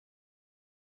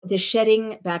the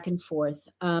shedding back and forth.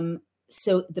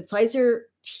 So the Pfizer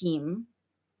team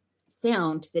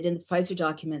found that in the Pfizer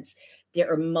documents,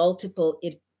 there are multiple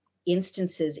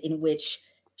instances in which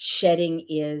shedding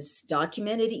is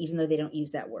documented, even though they don't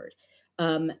use that word.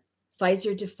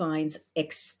 Pfizer defines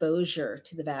exposure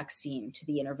to the vaccine, to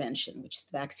the intervention, which is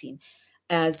the vaccine,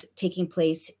 as taking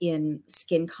place in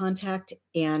skin contact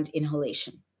and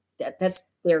inhalation. That's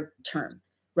their term,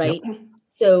 right? Yep.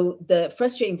 So the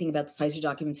frustrating thing about the Pfizer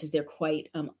documents is they're quite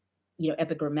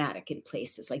epigrammatic in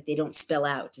places. Like they don't spell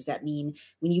out, does that mean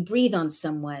when you breathe on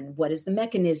someone, what is the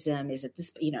mechanism? Is it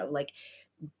this, like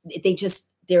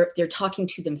they're talking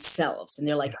to themselves and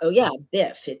they're like, oh yeah,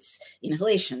 biff, it's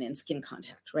inhalation and skin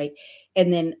contact, right?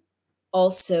 And then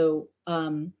also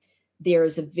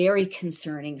there's a very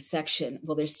concerning section.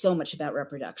 Well, there's so much about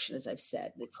reproduction, as I've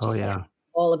said. It's just like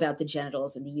all about the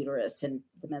genitals and the uterus and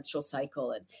the menstrual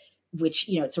cycle, and which,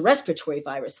 it's a respiratory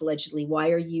virus, allegedly. Why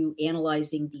are you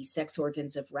analyzing the sex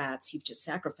organs of rats you've just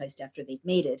sacrificed after they've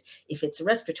mated if it's a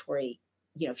respiratory,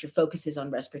 if your focus is on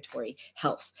respiratory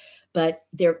health? But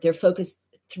their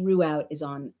focus throughout is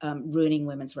on ruining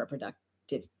women's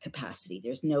reproductive capacity.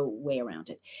 There's no way around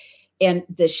it. And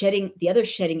the other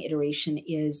shedding iteration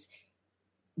is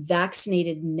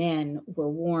vaccinated men were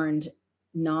warned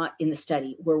not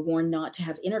to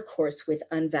have intercourse with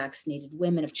unvaccinated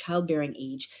women of childbearing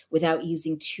age without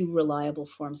using two reliable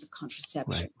forms of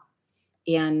contraception. Right.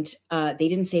 And they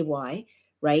didn't say why,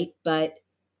 right? But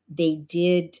they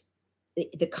did.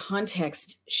 The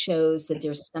context shows that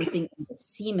there's something in the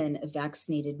semen of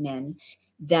vaccinated men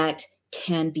that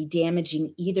can be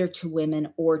damaging either to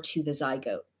women or to the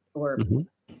zygote or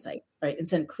site, right?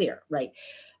 It's unclear, right?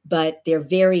 But they're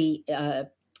very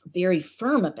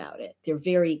firm about it. They're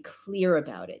very clear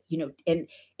about it,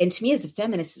 and to me as a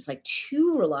feminist, it's like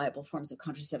two reliable forms of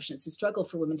contraception. It's a struggle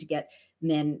for women to get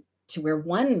men to wear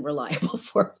one reliable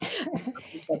form of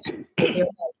contraception. So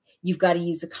you've got to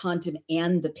use a condom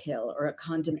and the pill, or a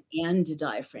condom and a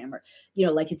diaphragm, or,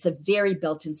 it's a very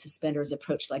belt and suspenders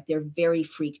approach. Like they're very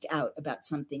freaked out about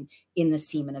something in the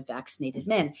semen of vaccinated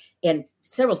men. And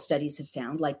several studies have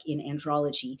found, like in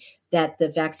andrology, that the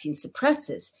vaccine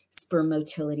suppresses sperm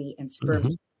motility and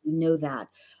sperm. We know that.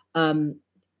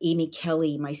 Amy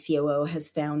Kelly, my COO, has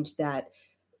found that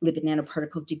lipid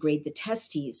nanoparticles degrade the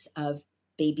testes of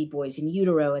baby boys in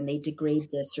utero, and they degrade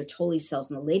the Sertoli cells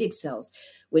and the Leydig cells,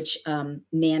 which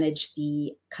manage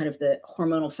the kind of the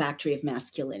hormonal factory of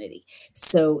masculinity.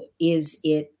 So is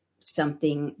it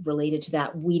something related to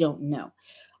that? We don't know.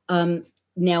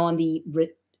 Now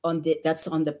that's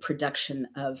on the production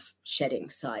of shedding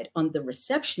side. On the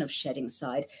reception of shedding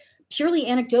side, purely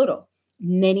anecdotal.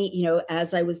 Many,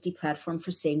 as I was deplatformed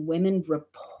for saying, women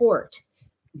report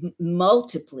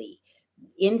multiply,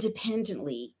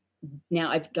 independently. Now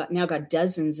I've got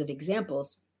dozens of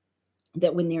examples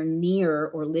that when they're near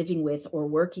or living with or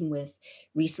working with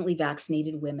recently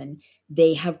vaccinated women,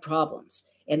 they have problems.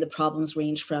 And the problems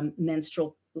range from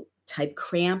menstrual type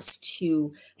cramps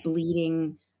to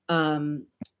bleeding, to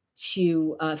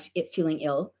feeling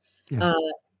ill. Yeah.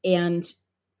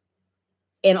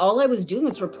 And all I was doing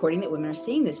was reporting that women are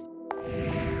seeing this.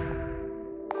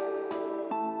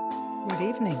 Good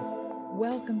evening.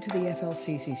 Welcome to the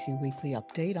FLCCC Weekly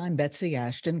Update. I'm Betsy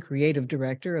Ashton, Creative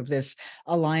Director of this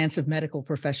Alliance of Medical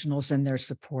Professionals and their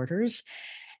supporters.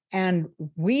 And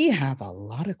we have a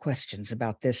lot of questions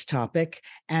about this topic,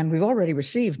 and we've already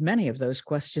received many of those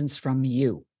questions from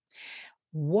you.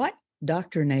 What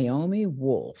Dr. Naomi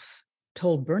Wolf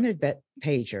told Bernadette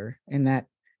Pajer in that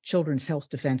Children's Health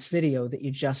Defense video that you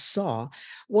just saw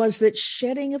was that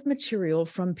shedding of material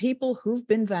from people who've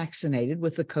been vaccinated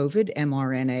with the COVID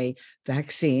mRNA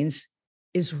vaccines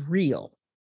is real.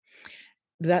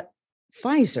 That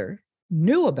Pfizer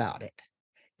knew about it.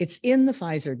 It's in the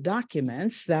Pfizer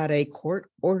documents that a court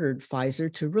ordered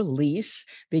Pfizer to release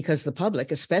because the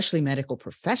public, especially medical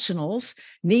professionals,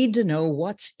 need to know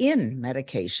what's in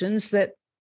medications that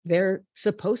they're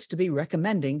supposed to be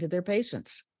recommending to their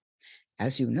patients.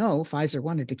 As you know, Pfizer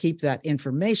wanted to keep that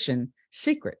information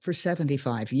secret for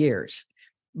 75 years.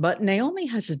 But Naomi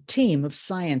has a team of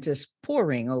scientists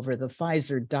poring over the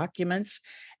Pfizer documents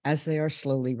as they are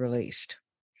slowly released.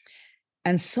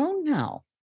 And so now,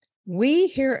 we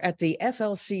here at the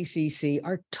FLCCC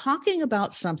are talking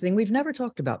about something we've never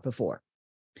talked about before,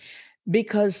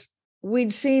 because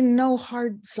we'd seen no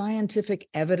hard scientific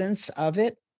evidence of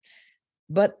it,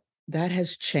 but that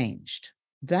has changed.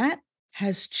 That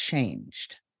has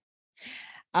changed.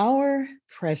 Our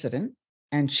president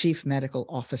and chief medical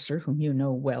officer, whom you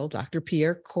know well, Dr.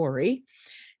 Pierre Corey,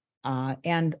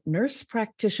 And nurse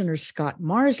practitioner Scott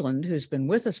Marsland, who's been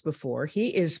with us before,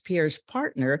 he is Pierre's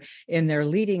partner in their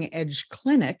leading edge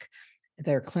clinic,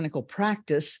 their clinical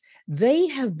practice. They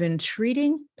have been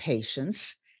treating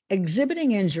patients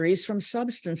exhibiting injuries from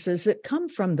substances that come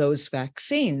from those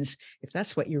vaccines, if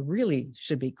that's what you really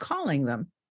should be calling them.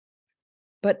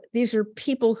 But these are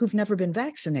people who've never been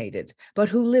vaccinated, but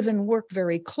who live and work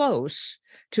very close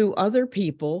to other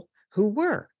people who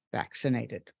were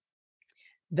vaccinated.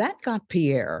 That got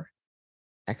Pierre,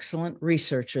 excellent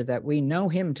researcher that we know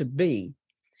him to be,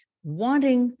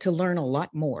 wanting to learn a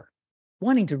lot more,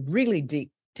 wanting to really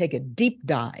take a deep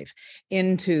dive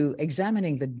into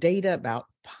examining the data about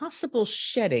possible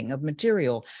shedding of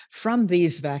material from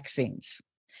these vaccines.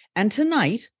 And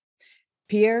tonight,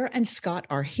 Pierre and Scott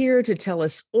are here to tell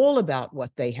us all about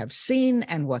what they have seen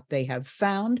and what they have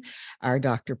found. Our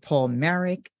Dr. Paul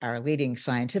Marek, our leading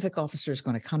scientific officer, is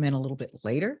going to come in a little bit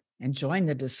later and join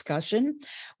the discussion.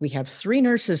 We have 3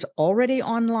 nurses already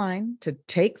online to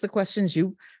take the questions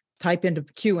you type into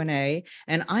Q&A,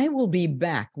 and I will be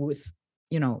back with,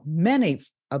 many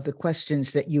of the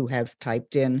questions that you have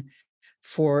typed in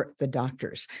for the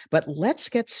doctors. But let's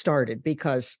get started,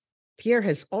 because Pierre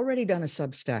has already done a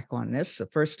Substack on this, the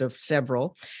first of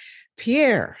several.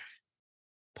 Pierre,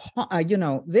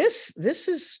 this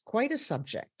is quite a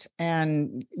subject,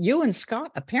 and you and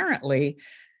Scott apparently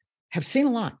have seen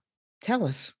a lot. Tell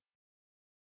us.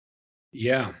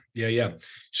 Yeah.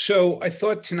 So I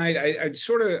thought tonight I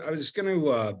was going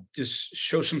to just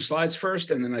show some slides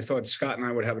first, and then I thought Scott and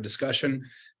I would have a discussion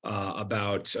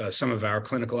about some of our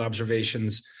clinical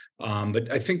observations. But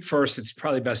I think first it's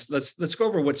probably best let's go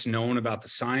over what's known about the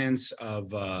science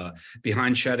of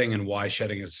behind shedding and why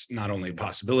shedding is not only a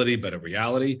possibility but a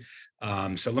reality.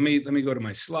 So let me go to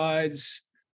my slides.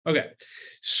 Okay,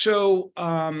 so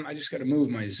I just got to move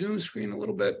my Zoom screen a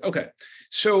little bit. Okay,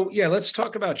 so yeah, let's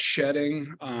talk about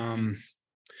shedding.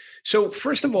 So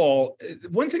first of all,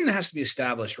 one thing that has to be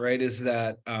established, right, is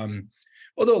that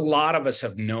although a lot of us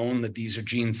have known that these are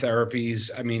gene therapies,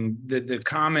 I mean, the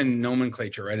common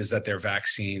nomenclature, right, is that they're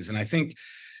vaccines. And I think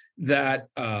that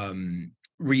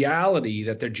reality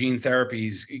that they're gene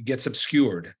therapies gets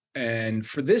obscured. And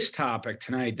for this topic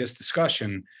tonight, this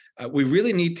discussion, we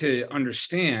really need to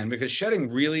understand, because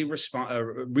shedding really relates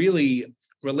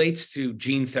to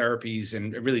gene therapies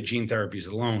and really gene therapies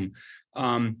alone.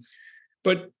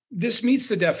 But this meets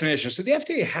the definition. So the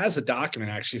FDA has a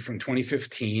document actually from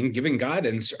 2015 giving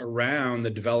guidance around the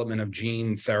development of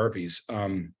gene therapies,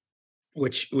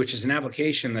 which is an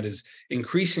application that is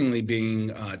increasingly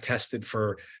being tested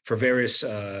for various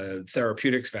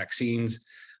therapeutics, vaccines.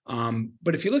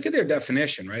 But if you look at their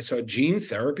definition, right, so a gene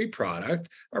therapy product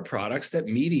are products that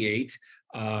mediate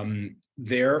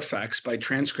their effects by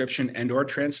transcription and or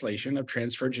translation of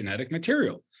transferred genetic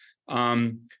material.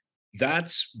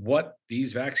 That's what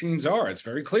these vaccines are. It's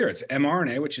very clear. It's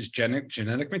mRNA, which is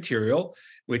genetic material,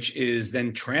 which is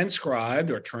then transcribed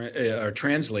or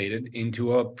translated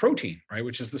into a protein, right,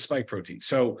 which is the spike protein.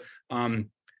 So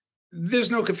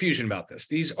there's no confusion about this.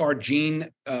 These are gene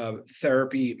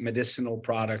therapy medicinal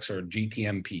products, or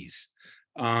GTMPs.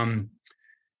 Hold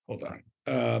on.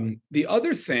 The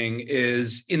other thing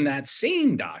is, in that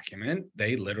same document,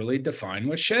 they literally define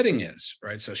what shedding is,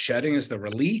 right? So shedding is the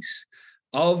release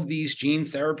of these gene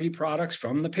therapy products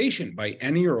from the patient by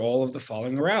any or all of the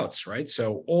following routes, right?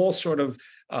 So all sort of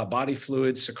body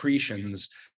fluid secretions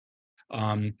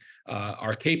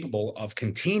are capable of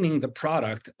containing the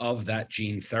product of that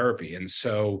gene therapy. And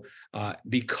so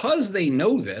because they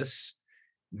know this,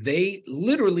 they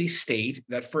literally state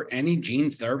that for any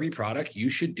gene therapy product, you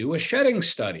should do a shedding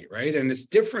study, right? And it's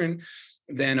different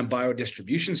than a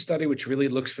biodistribution study, which really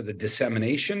looks for the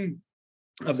dissemination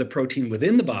of the protein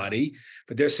within the body.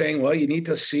 But they're saying, well, you need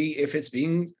to see if it's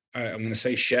being, I'm going to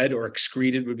say shed or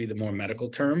excreted would be the more medical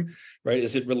term, right?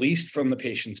 Is it released from the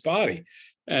patient's body?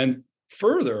 And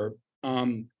further,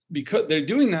 because they're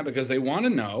doing that because they want to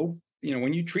know,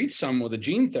 when you treat someone with a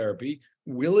gene therapy,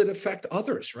 will it affect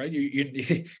others, right?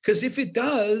 Because if it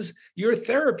does, your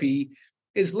therapy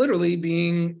is literally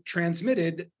being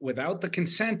transmitted without the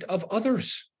consent of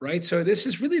others, right? So this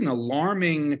is really an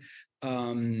alarming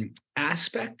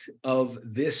aspect of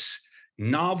this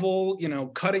novel,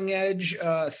 cutting edge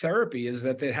therapy, is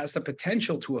that it has the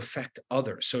potential to affect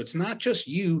others. So it's not just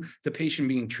you, the patient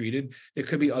being treated. It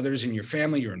could be others in your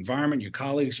family, your environment, your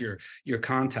colleagues, your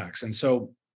contacts. And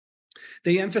so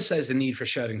they emphasize the need for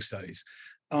shedding studies.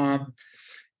 And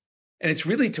it's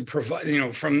really to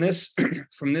provide, from this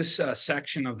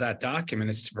section of that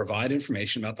document, it's to provide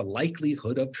information about the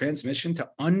likelihood of transmission to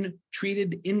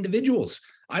untreated individuals.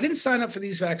 I didn't sign up for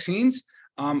these vaccines.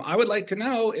 I would like to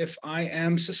know if I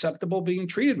am susceptible being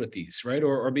treated with these, right,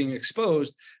 or being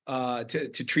exposed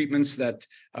to treatments that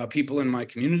people in my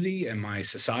community and my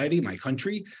society, my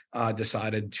country,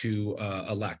 decided to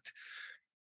elect.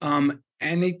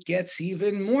 And it gets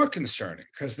even more concerning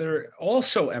because they're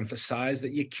also emphasize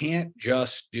that you can't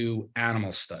just do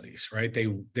animal studies, right?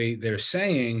 They're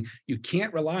saying you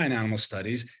can't rely on animal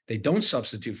studies. They don't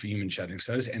substitute for human shedding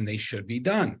studies, and they should be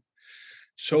done.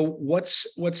 So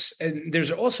and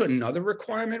there's also another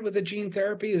requirement with the gene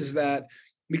therapy is that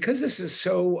because this is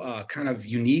so kind of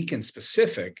unique and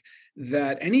specific,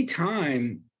 that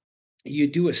anytime you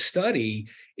do a study,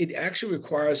 it actually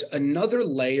requires another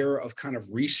layer of kind of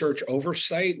research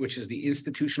oversight, which is the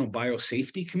Institutional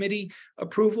Biosafety Committee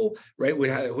approval, right?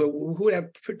 Who would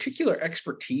have particular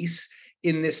expertise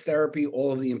in this therapy,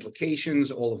 all of the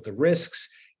implications, all of the risks.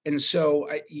 And so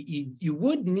you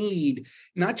would need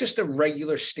not just a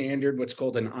regular standard, what's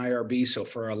called an IRB. So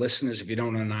for our listeners, if you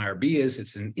don't know what an IRB is,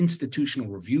 it's an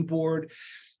institutional review board.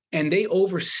 And they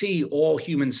oversee all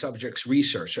human subjects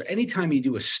research. So anytime you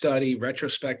do a study,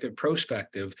 retrospective,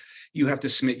 prospective, you have to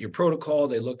submit your protocol.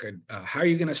 They look at how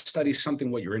you're going to study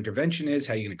something, what your intervention is,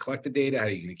 how you're going to collect the data, how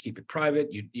you're going to keep it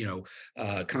private,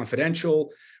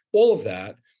 confidential, all of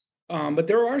that. But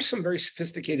there are some very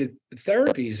sophisticated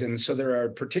therapies. And so there are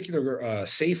particular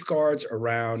safeguards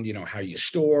around, how you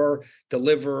store,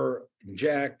 deliver,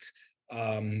 inject.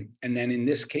 And then in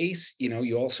this case,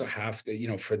 you also have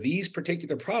to, for these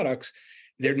particular products,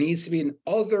 there needs to be an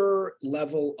other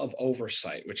level of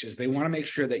oversight, which is they want to make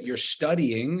sure that you're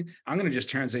studying. I'm going to just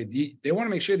translate. They want to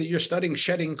make sure that you're studying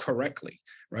shedding correctly,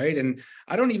 right? And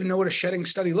I don't even know what a shedding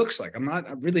study looks like. I'm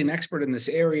not really an expert in this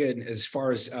area as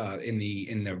far as in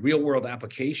the real world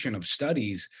application of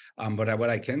studies. But what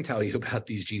I can tell you about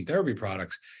these gene therapy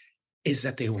products is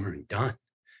that they weren't done,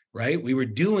 right? We were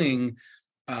doing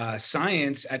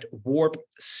science at warp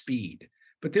speed.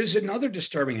 But there's another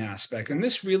disturbing aspect, and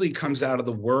this really comes out of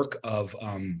the work of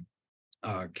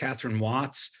Catherine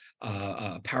Watts,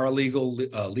 a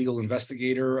paralegal, legal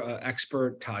investigator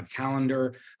expert, Todd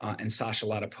Callender, and Sasha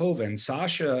Latipova. And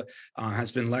Sasha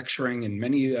has been lecturing in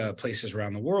many places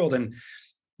around the world, and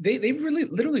they've really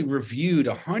literally reviewed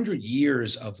 100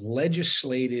 years of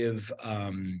legislative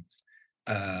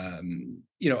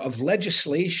of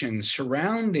legislation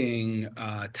surrounding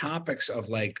topics of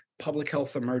like public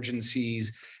health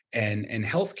emergencies and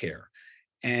healthcare.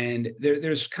 And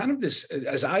there's kind of this,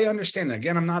 as I understand it,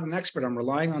 again, I'm not an expert, I'm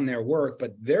relying on their work,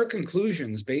 but their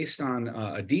conclusions based on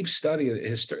a deep study of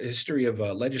the history of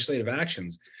legislative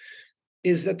actions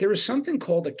is that there is something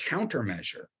called a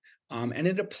countermeasure. And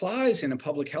it applies in a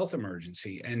public health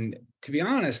emergency. And to be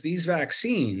honest, these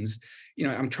vaccines,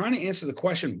 I'm trying to answer the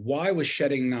question, why was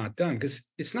shedding not done?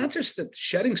 Because it's not just that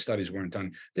shedding studies weren't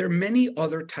done. There are many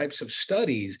other types of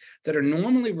studies that are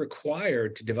normally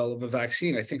required to develop a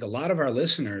vaccine. I think a lot of our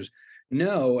listeners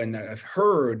know, and I've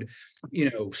heard,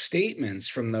 statements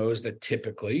from those that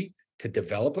typically to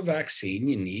develop a vaccine,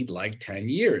 you need like 10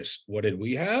 years. What did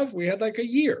we have? We had like a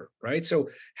year, right? So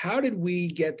how did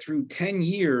we get through 10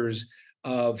 years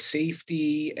of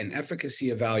safety and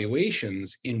efficacy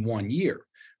evaluations in 1 year?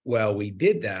 Well, we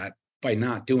did that by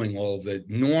not doing all of the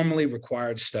normally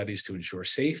required studies to ensure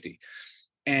safety.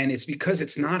 And it's because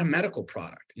it's not a medical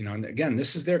product, and again,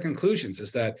 this is their conclusions,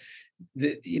 is that,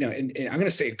 and I'm going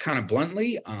to say it kind of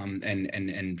bluntly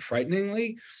and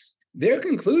frighteningly, their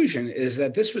conclusion is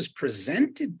that this was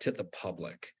presented to the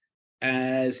public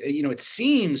as, it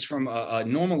seems from a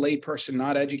normal layperson,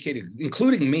 not educated,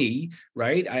 including me,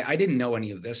 right? I didn't know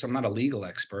any of this. I'm not a legal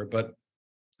expert, but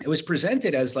it was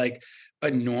presented as like a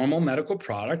normal medical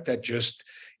product that just,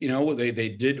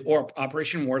 they did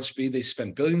Operation Warp Speed. They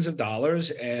spent billions of dollars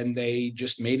and they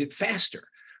just made it faster.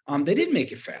 They didn't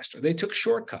make it faster. They took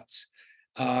shortcuts.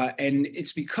 And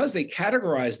it's because they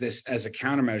categorize this as a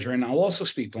countermeasure. And I'll also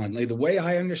speak bluntly, the way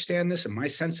I understand this and my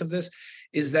sense of this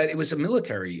is that it was a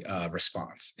military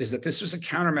response, is that this was a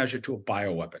countermeasure to a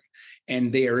bioweapon.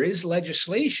 And there is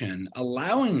legislation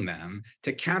allowing them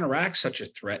to counteract such a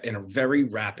threat in a very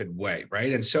rapid way,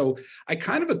 right? And so I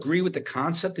kind of agree with the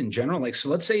concept in general. Like, so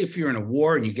let's say if you're in a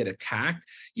war and you get attacked,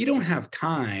 you don't have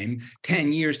time,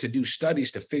 10 years to do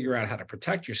studies to figure out how to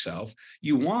protect yourself.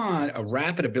 You want a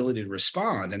rapid ability to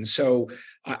respond. And so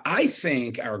I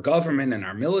think our government and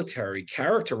our military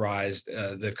characterized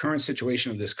the current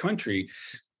situation of this country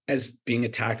as being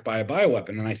attacked by a bioweapon.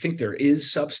 And I think there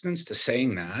is substance to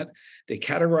saying that. They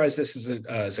categorize this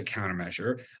as a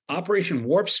countermeasure. Operation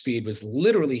Warp Speed was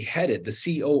literally headed, the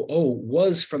COO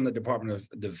was from the Department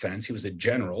of Defense. He was a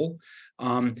general.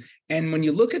 And when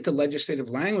you look at the legislative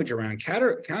language around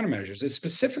countermeasures, it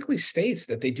specifically states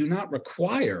that they do not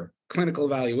require clinical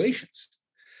evaluations.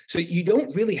 So you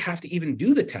don't really have to even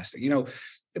do the testing.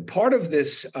 Part of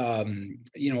this, I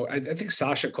think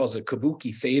Sasha calls it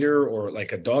kabuki theater, or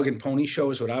like a dog and pony show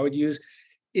is what I would use,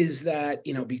 is that,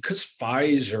 because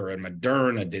Pfizer and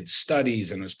Moderna did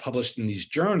studies and was published in these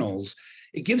journals,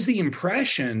 it gives the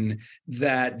impression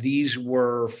that these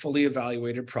were fully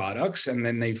evaluated products, and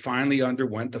then they finally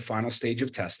underwent the final stage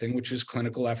of testing, which is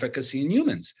clinical efficacy in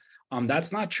humans.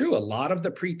 That's not true. A lot of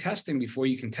the pre-testing before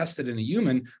you can test it in a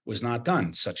human was not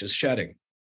done, such as shedding.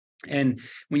 And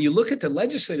when you look at the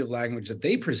legislative language that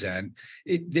they present,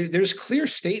 there's clear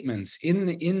statements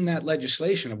in that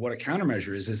legislation of what a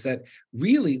countermeasure is that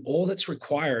really all that's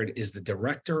required is the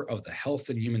director of the Health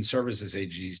and Human Services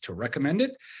Agency to recommend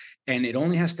it. And it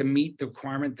only has to meet the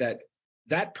requirement that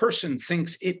that person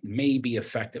thinks it may be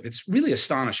effective. It's really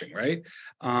astonishing, right?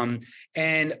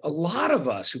 And a lot of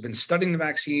us who've been studying the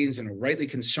vaccines and are rightly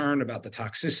concerned about the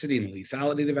toxicity and the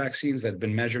lethality of the vaccines that have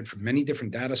been measured from many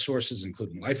different data sources,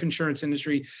 including life insurance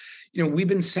industry, we've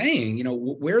been saying,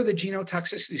 where are the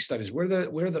genotoxicity studies? Where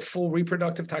are the full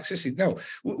reproductive toxicity? No,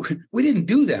 we didn't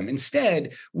do them.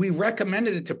 Instead, we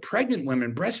recommended it to pregnant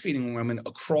women, breastfeeding women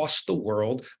across the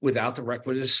world without the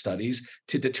requisite studies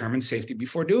to determine safety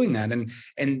before doing that.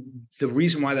 And the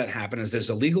reason why that happened is there's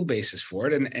a legal basis for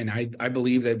it. And I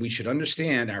believe that we should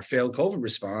understand our failed COVID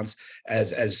response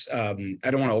as I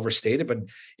don't want to overstate it, but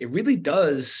it really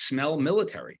does smell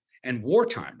military and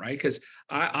wartime, right? Because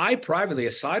I privately,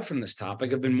 aside from this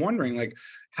topic, have been wondering,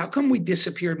 how come we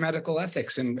disappeared medical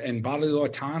ethics and bodily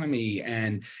autonomy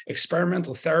and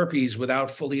experimental therapies without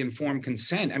fully informed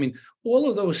consent? I mean, all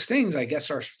of those things, I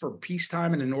guess, are for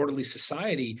peacetime and an orderly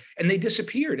society, and they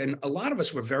disappeared. And a lot of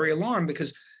us were very alarmed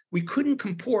because we couldn't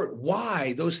comport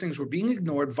why those things were being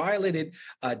ignored, violated,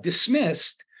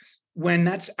 dismissed, when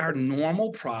that's our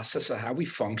normal process of how we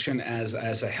function as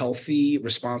a healthy,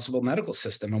 responsible medical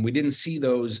system. And we didn't see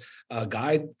those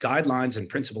guidelines and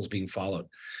principles being followed.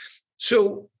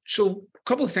 So a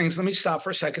couple of things. Let me stop for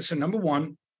a second. So number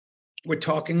one, we're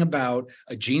talking about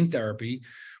a gene therapy.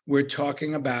 We're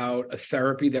talking about a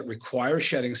therapy that requires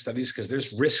shedding studies because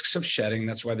there's risks of shedding.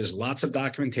 That's why there's lots of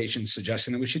documentation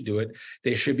suggesting that we should do it.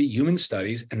 There should be human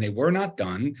studies, and they were not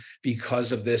done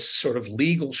because of this sort of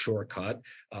legal shortcut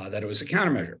that it was a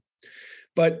countermeasure.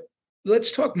 But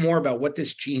let's talk more about what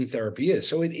this gene therapy is.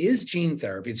 So it is gene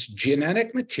therapy. It's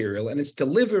genetic material, and it's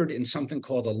delivered in something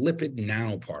called a lipid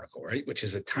nanoparticle, right? Which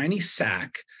is a tiny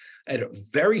sac at a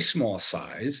very small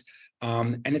size.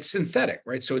 And it's synthetic,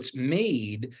 right? So it's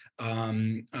made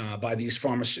by these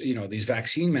these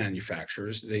vaccine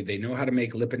manufacturers. They know how to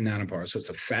make lipid nanoparticles. So it's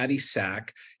a fatty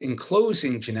sac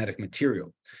enclosing genetic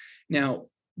material. Now,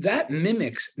 that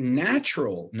mimics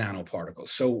natural nanoparticles.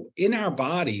 So in our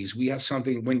bodies, we have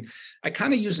something, when I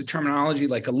kind of use the terminology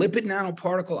like a lipid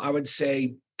nanoparticle, I would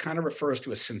say kind of refers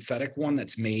to a synthetic one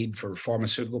that's made for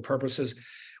pharmaceutical purposes.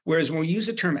 Whereas when we use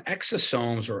the term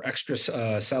exosomes or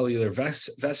extracellular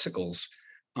vesicles,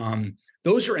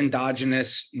 those are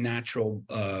endogenous, natural,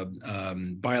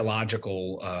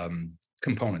 biological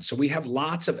components. So we have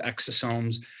lots of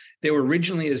exosomes. They were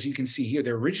originally, as you can see here,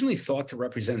 they're originally thought to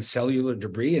represent cellular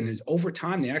debris. And over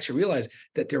time, they actually realized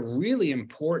that they're really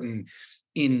important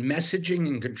in messaging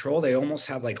and control. They almost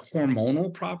have like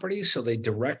hormonal properties. So they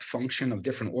direct function of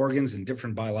different organs and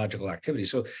different biological activities.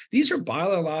 So these are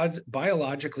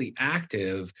biologically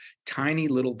active, tiny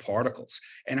little particles.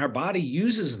 And our body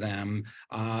uses them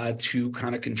to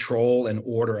kind of control and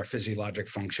order a physiologic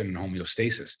function and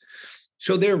homeostasis.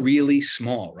 So they're really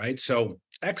small, right? So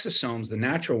exosomes, the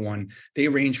natural one, they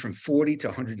range from 40 to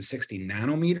 160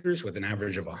 nanometers with an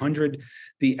average of 100.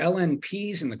 The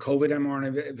LNPs in the COVID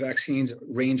mRNA vaccines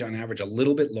range on average a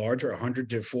little bit larger,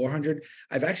 100 to 400.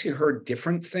 I've actually heard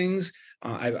different things.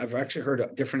 I've actually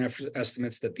heard different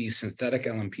estimates that these synthetic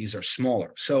LNPs are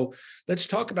smaller. So let's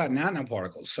talk about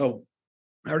nanoparticles. So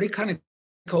I already kind of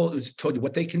told you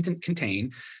what they can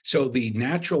contain. So the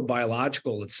natural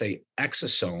biological, let's say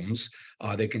exosomes,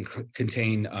 they can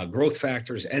contain growth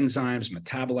factors, enzymes,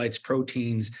 metabolites,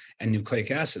 proteins, and nucleic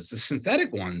acids. The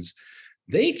synthetic ones,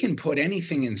 they can put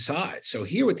anything inside. So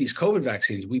here with these COVID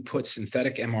vaccines, we put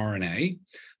synthetic mRNA.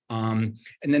 And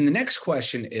then the next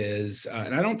question is,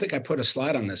 and I don't think I put a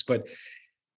slide on this, but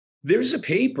There's a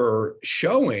paper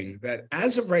showing that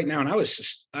as of right now, and I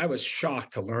was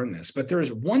shocked to learn this, but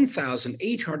there's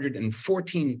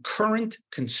 1,814 current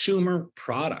consumer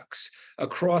products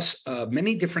across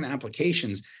many different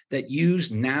applications that use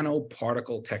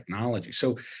nanoparticle technology.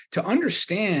 So to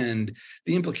understand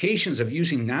the implications of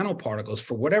using nanoparticles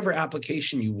for whatever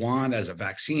application you want as a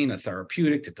vaccine, a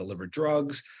therapeutic, to deliver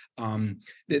drugs,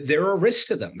 there are risks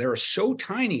to them. They're so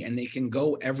tiny and they can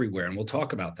go everywhere. And we'll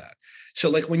talk about that. So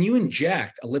like when you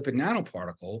inject a lipid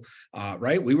nanoparticle,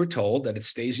 right, we were told that it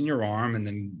stays in your arm and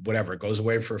then whatever, it goes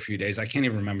away for a few days. I can't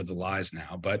even remember the lies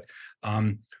now, but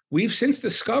we've since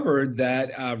discovered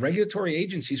that regulatory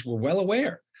agencies were well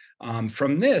aware.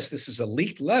 From this is a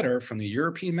leaked letter from the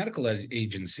European Medical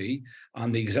Agency.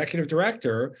 The executive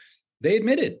director, they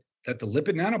admitted that the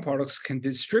lipid nanoparticles can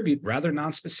distribute rather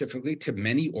non-specifically to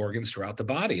many organs throughout the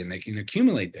body, and they can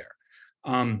accumulate there.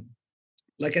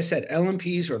 Like I said,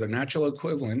 LMPs or their natural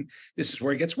equivalent, this is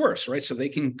where it gets worse, right? So they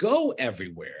can go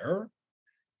everywhere,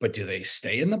 but do they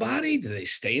stay in the body? Do they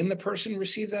stay in the person who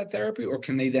received that therapy, or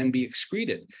can they then be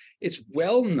excreted? It's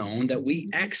well known that we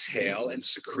exhale and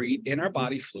secrete in our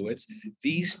body fluids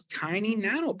these tiny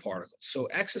nanoparticles. So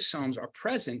exosomes are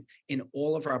present in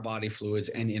all of our body fluids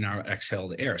and in our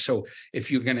exhaled air. So if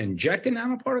you're going to inject a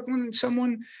nanoparticle in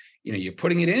someone, you're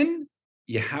putting it in,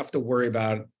 you have to worry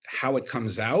about how it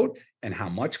comes out and how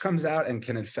much comes out and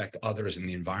can affect others in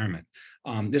the environment.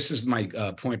 This is my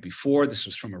point before. This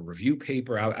was from a review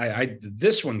paper.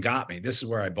 This one got me. This is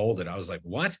where I bolded. I was like,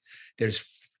 what?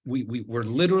 We're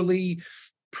literally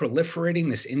proliferating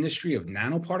this industry of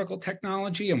nanoparticle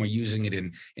technology, and we're using it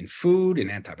in food, in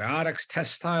antibiotics,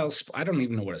 textiles. I don't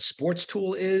even know what a sports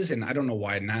tool is, and I don't know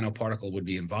why a nanoparticle would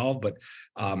be involved, but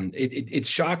it's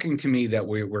shocking to me that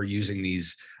we're using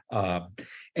these.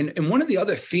 And one of the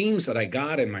other themes that I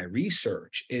got in my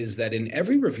research is that in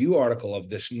every review article of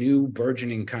this new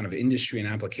burgeoning kind of industry and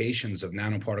applications of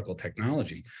nanoparticle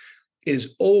technology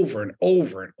is over and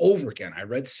over and over again. I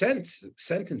read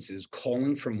sentences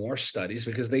calling for more studies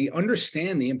because they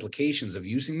understand the implications of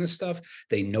using this stuff.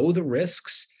 They know the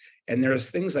risks. And there's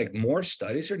things like more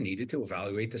studies are needed to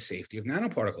evaluate the safety of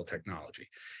nanoparticle technology.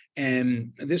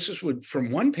 And this is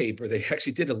from one paper. They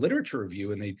actually did a literature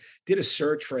review and they did a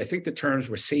search for, I think the terms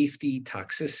were safety,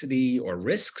 toxicity, or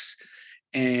risks.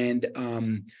 And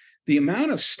the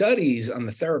amount of studies on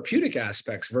the therapeutic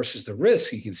aspects versus the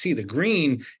risk, you can see the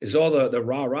green is all the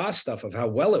rah-rah stuff of how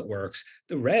well it works.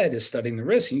 The red is studying the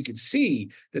risk. And you can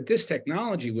see that this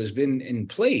technology was been in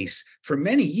place for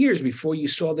many years before you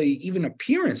saw the even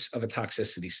appearance of a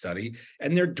toxicity study,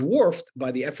 and they're dwarfed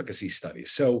by the efficacy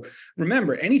studies. So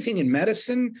remember, anything in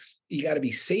medicine, you got to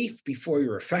be safe before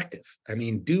you're effective. I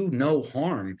mean, do no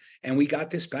harm. And we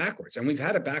got this backwards, and we've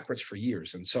had it backwards for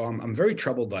years. And so I'm very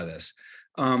troubled by this.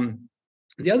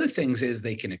 The other things is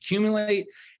they can accumulate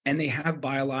and they have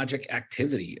biologic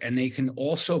activity, and they can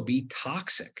also be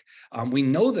toxic. We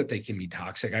know that they can be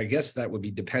toxic. I guess that would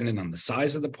be dependent on the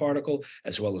size of the particle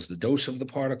as well as the dose of the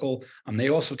particle. They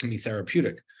also can be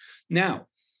therapeutic. Now,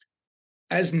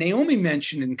 as Naomi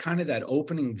mentioned in kind of that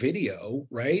opening video,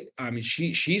 right? I mean,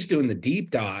 she's doing the deep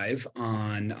dive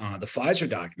on the Pfizer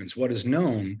documents, what is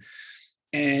known.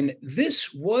 And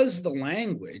this was the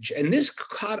language, and this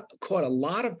caught a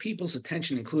lot of people's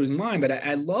attention, including mine, but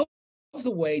I love the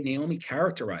way Naomi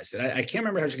characterized it. I can't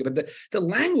remember how she did, but the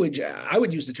language, I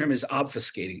would use the term is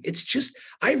obfuscating. It's just,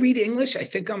 I read English. I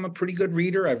think I'm a pretty good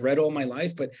reader. I've read all my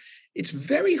life, but it's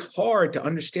very hard to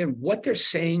understand what they're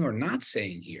saying or not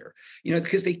saying here,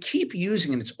 because they keep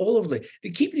using, and it's all over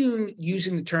they keep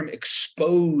using the term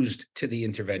exposed to the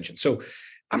intervention. So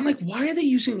I'm like, why are they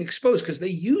using exposed? Because they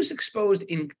use exposed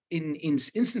in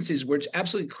instances where it's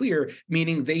absolutely clear,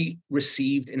 meaning they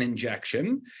received an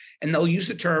injection, and they'll use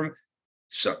the term,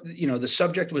 so, the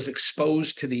subject was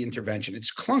exposed to the intervention.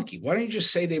 It's clunky. Why don't you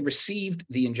just say they received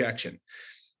the injection?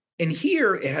 And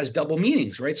here it has double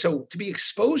meanings, right? So to be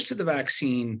exposed to the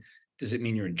vaccine, does it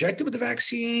mean you're injected with the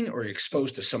vaccine or you're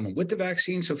exposed to someone with the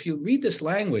vaccine? So if you read this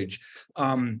language,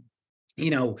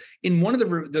 in one of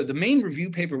the main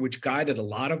review paper, which guided a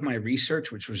lot of my research,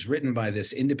 which was written by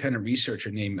this independent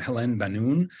researcher named Helene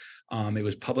Banoun, it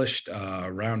was published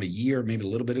around a year, maybe a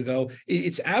little bit ago.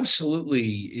 It's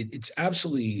absolutely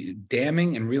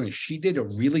damning, and really, she did a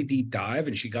really deep dive,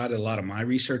 and she got a lot of my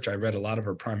research. I read a lot of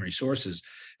her primary sources,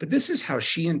 but this is how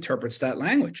she interprets that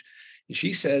language.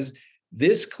 She says,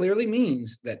 this clearly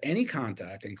means that any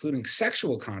contact, including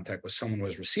sexual contact with someone who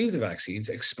has received the vaccines,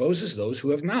 exposes those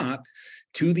who have not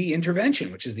to the intervention,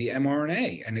 which is the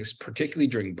mRNA. And it's particularly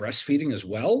during breastfeeding as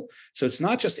well. So it's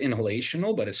not just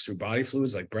inhalational, but it's through body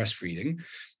fluids like breastfeeding.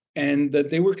 and that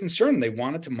they were concerned. They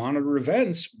wanted to monitor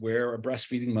events where a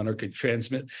breastfeeding mother could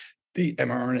transmit the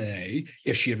mRNA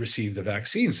if she had received the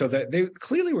vaccine. So that they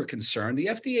clearly were concerned. The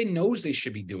FDA knows they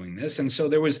should be doing this. And so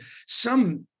there was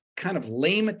some kind of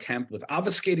lame attempt with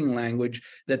obfuscating language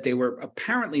that they were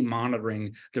apparently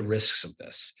monitoring the risks of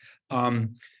this.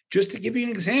 Just to give you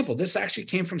an example, this actually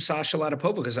came from Sasha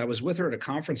Latipova, because I was with her at a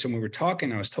conference and we were talking.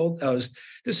 This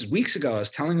is weeks ago, I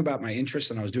was telling about my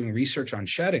interest and I was doing research on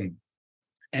shedding.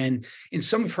 And in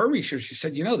some of her research, she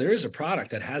said, there is a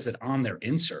product that has it on their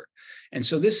insert. And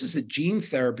so this is a gene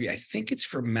therapy. I think it's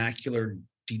for macular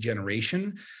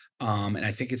degeneration. And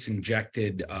I think it's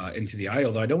injected into the eye,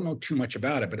 although I don't know too much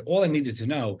about it. But all I needed to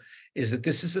know is that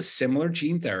this is a similar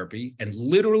gene therapy, and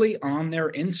literally on their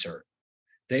insert,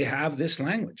 they have this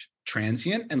language: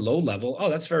 transient and low level. Oh,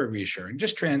 that's very reassuring.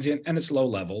 Just transient and it's low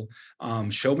level.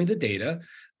 Show me the data.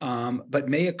 But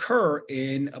may occur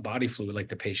in a body fluid like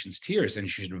the patient's tears. And you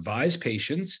should advise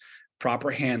patients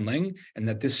proper handling, and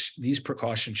that these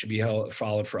precautions should be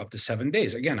followed for up to 7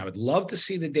 days. Again, I would love to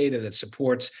see the data that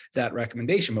supports that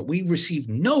recommendation, but we received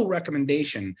no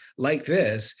recommendation like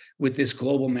this with this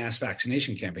global mass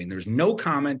vaccination campaign. There's no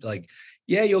comment like,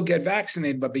 yeah, you'll get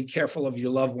vaccinated, but be careful of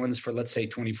your loved ones for, let's say,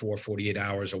 24, 48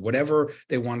 hours or whatever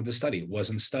they wanted to study. It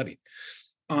wasn't studied.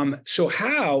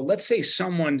 Let's say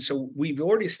we've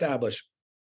already established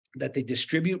that they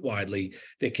distribute widely,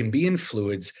 they can be in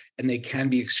fluids, and they can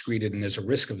be excreted, and there's a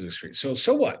risk of the excretion.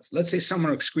 So what? Let's say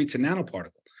someone excretes a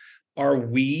nanoparticle. Are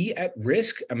we at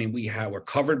risk? I mean, we're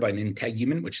covered by an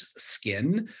integument, which is the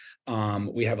skin.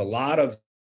 We have a lot of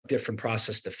different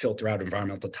processes to filter out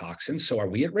environmental toxins. So are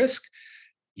we at risk?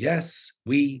 Yes,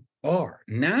 we are.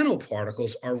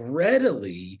 Nanoparticles are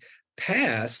readily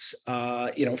pass,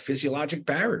 physiologic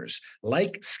barriers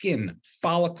like skin,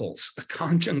 follicles,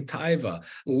 conjunctiva,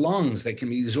 lungs. They can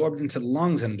be absorbed into the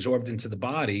lungs and absorbed into the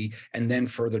body and then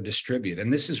further distribute.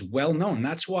 And this is well known.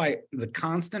 That's why the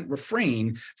constant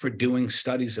refrain for doing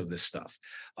studies of this stuff.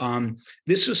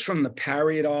 This was from the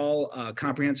Parry et al.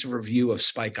 Comprehensive Review of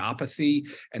Spikeopathy,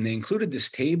 and they included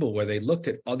this table where they looked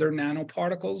at other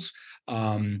nanoparticles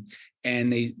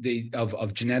and they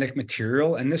of genetic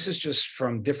material. And this is just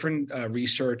from different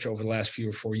research over the last few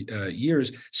or 4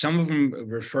 years, some of them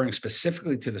referring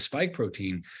specifically to the spike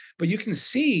protein. But you can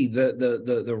see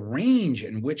the range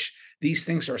in which these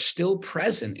things are still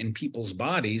present in people's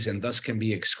bodies and thus can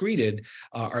be excreted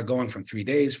are going from 3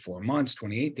 days, 4 months,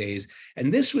 28 days.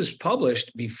 And this was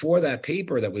published before that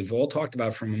paper that we've all talked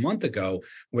about from a month ago,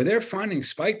 where they're finding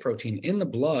spike protein in the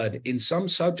blood in some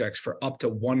subjects for up to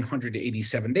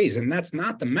 187 days. And that's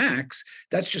not the max.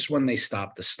 That's just when they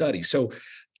stop the study. So,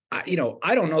 I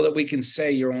don't know that we can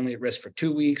say you're only at risk for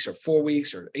 2 weeks or 4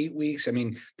 weeks or 8 weeks. I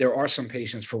mean, there are some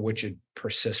patients for which it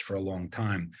persists for a long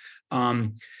time.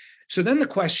 So then the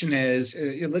question is,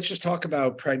 let's just talk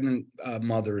about pregnant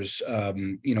mothers.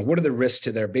 What are the risks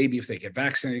to their baby if they get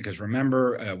vaccinated? Because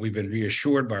remember, we've been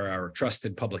reassured by our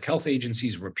trusted public health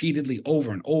agencies repeatedly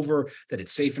over and over that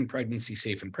it's safe in pregnancy,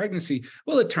 safe in pregnancy.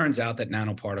 Well, it turns out that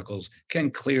nanoparticles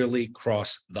can clearly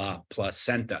cross the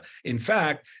placenta. In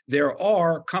fact, there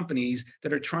are companies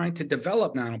that are trying to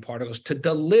develop nanoparticles to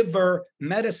deliver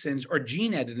medicines or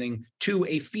gene editing to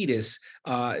a fetus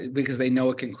because they know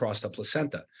it can cross the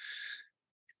placenta.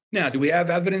 Now, do we have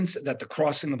evidence that the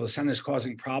crossing of the placenta is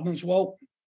causing problems? Well,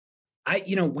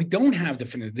 we don't have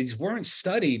definitive. These weren't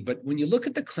studied, but when you look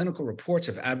at the clinical reports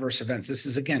of adverse events, this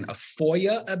is, again, a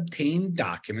FOIA-obtained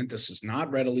document. This is not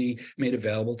readily made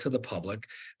available to the public.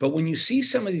 But when you see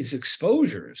some of these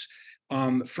exposures,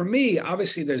 for me,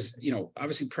 obviously, there's,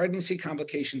 pregnancy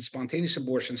complications, spontaneous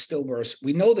abortion, stillbirths.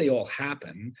 We know they all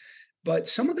happen. But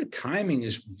some of the timing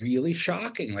is really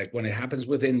shocking, like when it happens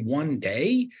within 1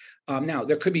 day. Now,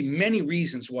 there could be many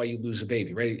reasons why you lose a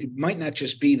baby, right? It might not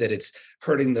just be that it's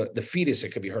hurting the fetus.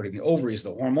 It could be hurting the ovaries, the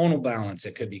hormonal balance.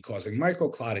 It could be causing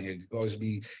microclotting. It could cause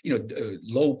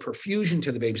low perfusion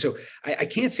to the baby. So I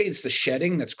can't say it's the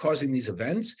shedding that's causing these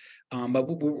events, but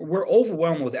we're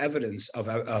overwhelmed with evidence of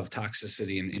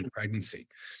toxicity in pregnancy.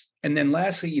 And then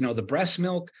lastly, the breast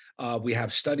milk, we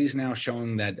have studies now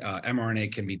showing that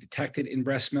mRNA can be detected in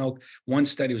breast milk. One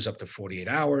study was up to 48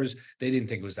 hours. They didn't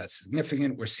think it was that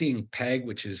significant. We're seeing PEG,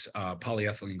 which is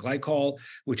polyethylene glycol,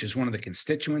 which is one of the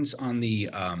constituents on the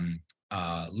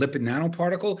lipid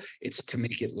nanoparticle. It's to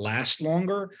make it last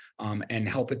longer and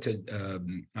help it to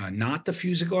not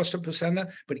diffuse across the placenta.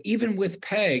 But even with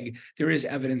PEG, there is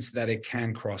evidence that it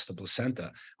can cross the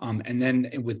placenta. And then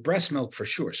with breast milk, for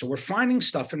sure. So we're finding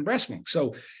stuff in breast milk.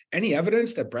 So any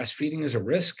evidence that breastfeeding is a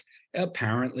risk?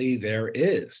 Apparently there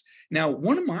is. Now,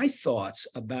 one of my thoughts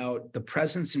about the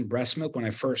presence in breast milk when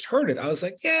I first heard it, I was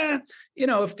like, yeah,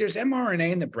 if there's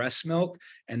mRNA in the breast milk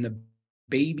and the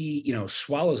baby,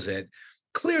 swallows it,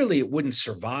 clearly it wouldn't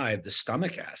survive the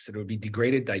stomach acid. It would be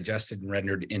degraded, digested, and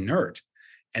rendered inert.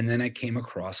 And then I came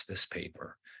across this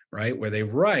paper, right, where they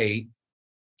write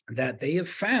that they have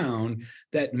found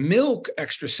that milk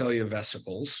extracellular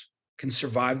vesicles can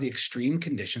survive the extreme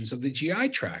conditions of the GI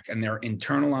tract, and they're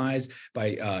internalized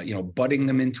by, budding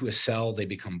them into a cell. They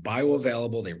become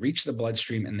bioavailable, they reach the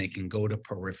bloodstream, and they can go to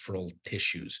peripheral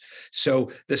tissues. So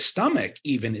the stomach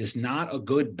even is not a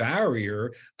good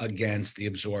barrier against the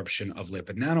absorption of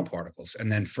lipid nanoparticles.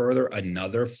 And then further,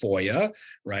 another FOIA,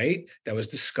 right, that was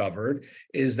discovered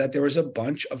is that there was a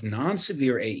bunch of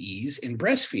non-severe AEs in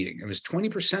breastfeeding. It was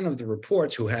 20% of the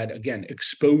reports who had, again,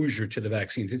 exposure to the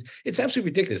vaccines. It's absolutely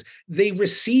ridiculous. They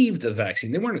received the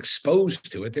vaccine. They weren't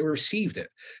exposed to it. They received it.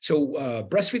 So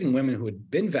breastfeeding women who had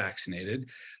been vaccinated,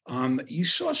 you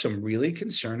saw some really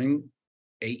concerning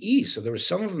AEs. So there were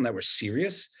some of them that were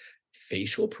serious.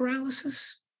 Facial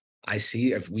paralysis. I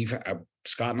see if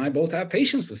Scott and I both have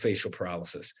patients with facial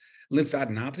paralysis.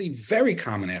 Lymphadenopathy, very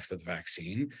common after the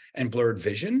vaccine, and blurred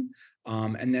vision.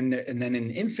 And then in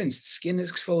infants, skin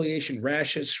exfoliation,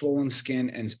 rashes, swollen skin,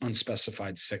 and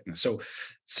unspecified sickness. So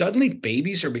suddenly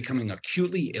babies are becoming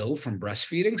acutely ill from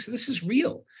breastfeeding. So this is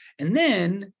real. And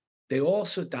then they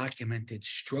also documented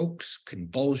strokes,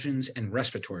 convulsions, and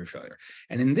respiratory failure.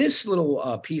 And in this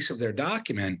little piece of their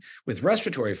document with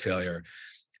respiratory failure,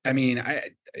 I mean,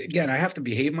 I have to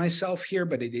behave myself here,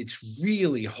 but it's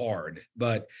really hard.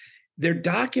 But they're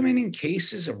documenting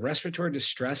cases of respiratory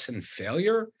distress and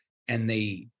failure, and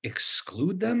they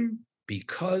exclude them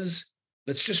because,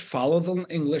 let's just follow the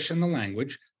English and the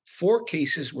language, 4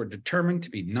 cases were determined to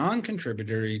be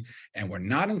non-contributory and were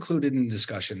not included in the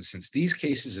discussion since these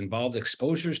cases involved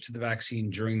exposures to the vaccine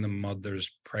during the mother's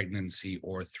pregnancy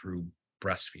or through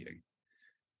breastfeeding.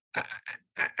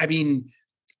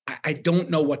 I don't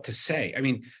know what to say. I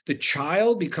mean, the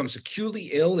child becomes acutely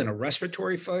ill in a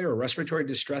respiratory failure or respiratory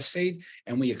distress state,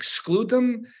 and we exclude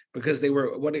them because they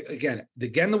were,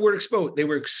 the word exposed, they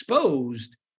were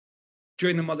exposed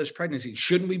during the mother's pregnancy.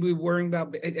 Shouldn't we be worrying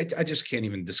about it? I just can't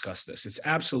even discuss this. It's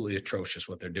absolutely atrocious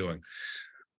what they're doing.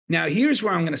 Now, here's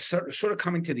where I'm going to sort of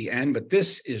coming to the end, but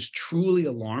this is truly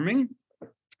alarming.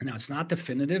 Now, it's not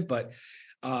definitive, but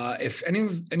if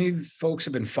any folks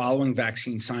have been following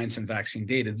vaccine science and vaccine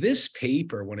data, this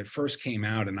paper, when it first came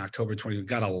out in October 20,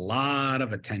 got a lot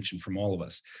of attention from all of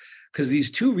us because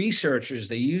these 2 researchers,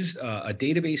 they used a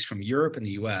database from Europe and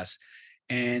the US,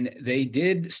 and they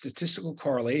did statistical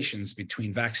correlations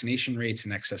between vaccination rates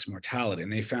and excess mortality.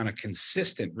 And they found a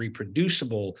consistent,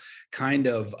 reproducible kind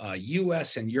of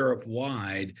US and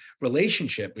Europe-wide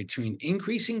relationship between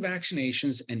increasing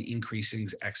vaccinations and increasing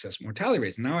excess mortality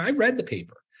rates. Now, I read the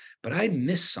paper, but I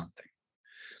missed something,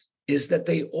 is that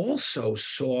they also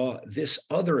saw this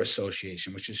other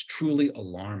association, which is truly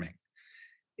alarming,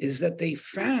 is that they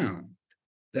found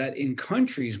that in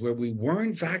countries where we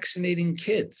weren't vaccinating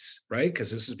kids, right?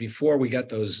 Because this is before we got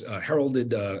those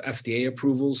heralded FDA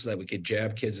approvals that we could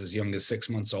jab kids as young as 6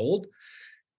 months old.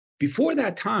 Before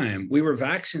that time, we were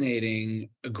vaccinating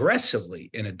aggressively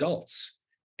in adults,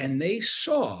 and they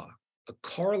saw a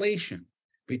correlation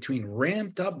between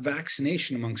ramped up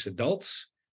vaccination amongst adults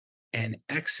and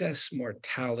excess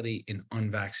mortality in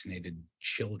unvaccinated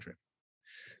children.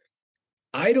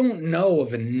 I don't know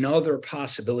of another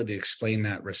possibility to explain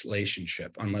that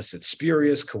relationship unless it's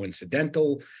spurious,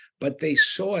 coincidental, but they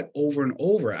saw it over and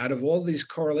over. Out of all these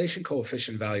correlation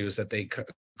coefficient values that they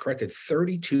corrected,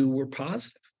 32 were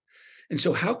positive. And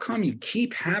so how come you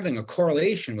keep having a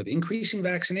correlation with increasing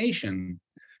vaccination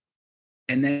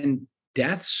and then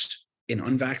deaths in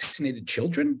unvaccinated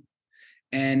children?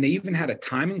 And they even had a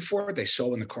timing for it. They saw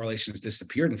when the correlations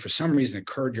disappeared, and for some reason it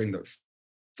occurred during the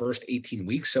first 18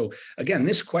 weeks. So again,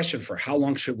 this question for how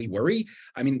long should we worry?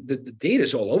 I mean, the data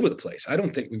is all over the place. I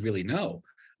don't think we really know.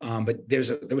 But there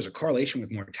was a correlation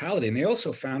with mortality. And they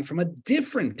also found from a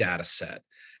different data set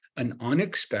an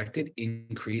unexpected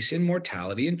increase in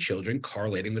mortality in children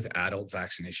correlating with adult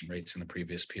vaccination rates in the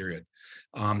previous period.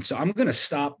 So I'm going to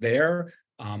stop there.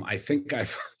 I think I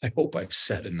hope I've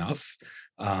said enough.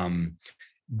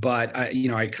 But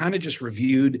I kind of just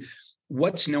reviewed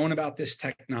what's known about this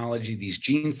technology, these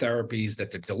gene therapies,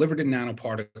 that they're delivered in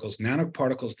nanoparticles.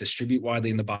 Nanoparticles distribute widely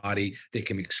in the body. They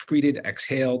can be excreted,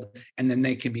 exhaled, and then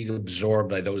they can be absorbed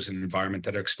by those in the environment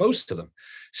that are exposed to them.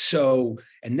 So,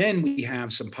 and then we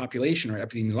have some population or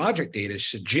epidemiologic data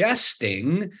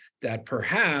suggesting that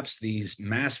perhaps these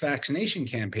mass vaccination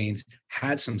campaigns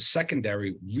had some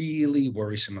secondary, really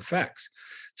worrisome effects.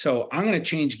 So I'm going to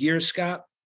change gears, Scott.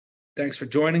 Thanks for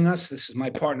joining us. This is my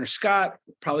partner, Scott,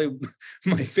 probably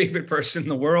my favorite person in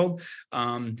the world.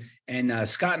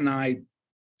 Scott and I,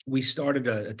 we started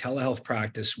a telehealth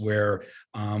practice where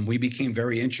we became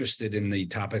very interested in the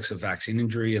topics of vaccine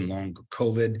injury and long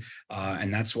COVID.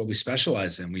 And that's what we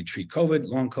specialize in. We treat COVID,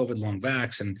 long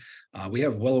vax. And we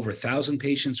have well over 1,000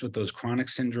 patients with those chronic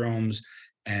syndromes.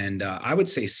 And I would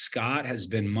say Scott has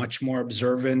been much more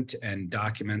observant and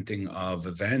documenting of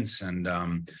events, and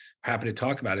happy to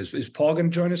talk about it. Is Paul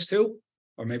going to join us too,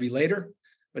 or maybe later?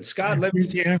 But Scott, why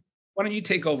don't you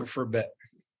take over for a bit?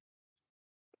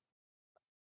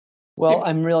 Well,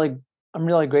 I'm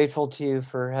really grateful to you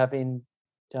for having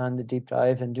done the deep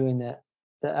dive and doing the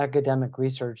academic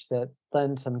research that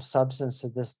lends some substance to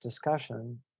this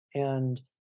discussion. And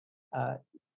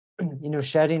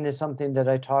shedding is something that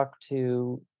I talk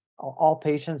to all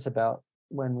patients about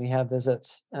when we have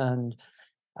visits. And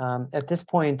at this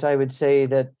point, I would say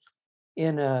that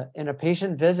in a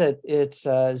patient visit, it's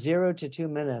 0 to 2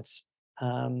 minutes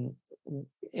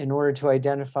in order to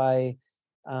identify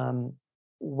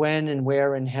when and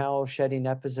where and how shedding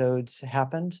episodes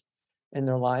happened in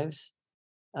their lives.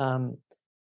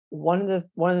 One of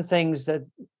the things that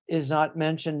is not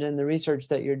mentioned in the research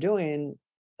that you're doing,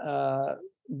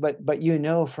 but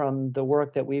from the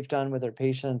work that we've done with our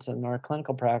patients and our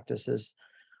clinical practices,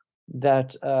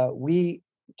 that we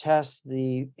test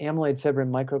the amyloid fibrin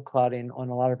microclotting on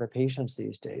a lot of our patients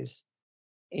these days.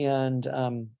 And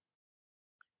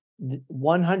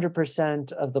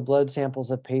 100% of the blood samples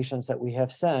of patients that we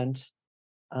have sent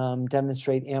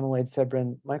demonstrate amyloid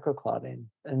fibrin microclotting.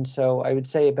 And so I would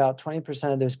say about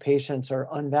 20% of those patients are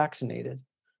unvaccinated.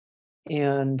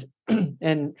 And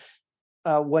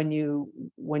when you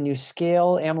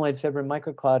scale amyloid fibrin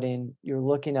microclotting, you're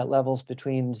looking at levels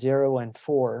between 0 and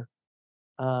 4.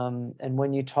 And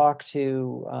when you talk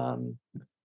to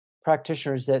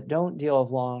practitioners that don't deal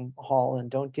with long haul and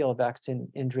don't deal with vaccine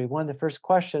injury, one of the first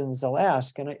questions they'll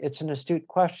ask, and it's an astute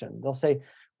question, they'll say,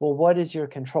 well, what is your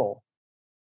control?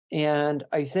 And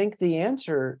I think the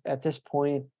answer at this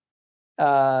point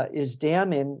is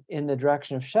damning in the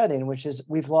direction of shedding, which is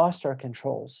we've lost our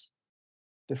controls.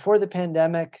 Before the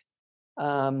pandemic,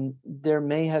 there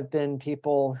may have been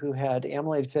people who had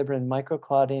amyloid fibrin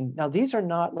microclotting. Now, these are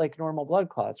not like normal blood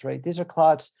clots, right? These are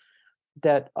clots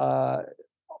that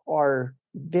are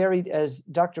very, as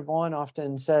Dr. Vaughn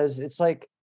often says, it's like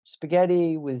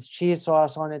spaghetti with cheese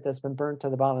sauce on it that's been burnt to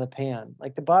the bottom of the pan.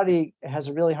 Like the body has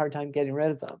a really hard time getting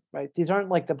rid of them, right? These aren't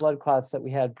like the blood clots that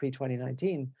we had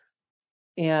pre-2019.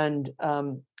 And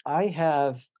I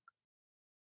have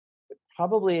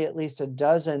probably at least a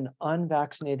dozen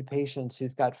unvaccinated patients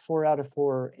who've got 4 out of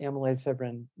 4 amyloid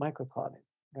fibrin microclotting,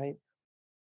 right?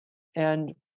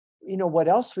 And what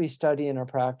else we study in our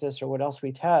practice, or what else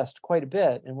we test quite a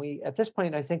bit. And we, at this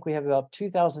point, I think we have about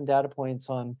 2,000 data points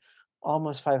on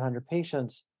almost 500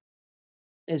 patients,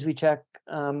 is we check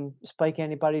spike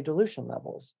antibody dilution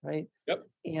levels, right? Yep.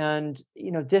 And,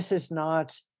 this is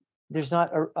not, there's not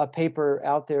a paper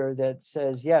out there that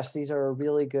says, yes, these are a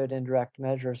really good indirect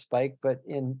measure of spike, but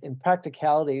in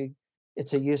practicality,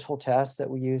 it's a useful test that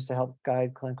we use to help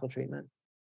guide clinical treatment.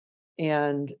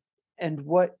 And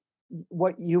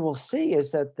what you will see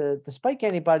is that the spike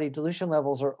antibody dilution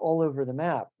levels are all over the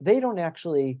map. They don't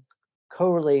actually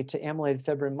correlate to amyloid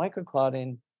fibrin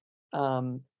microclotting,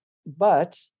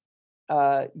 but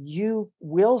you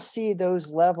will see those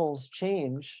levels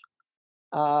change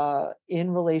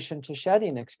in relation to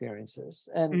shedding experiences.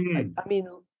 And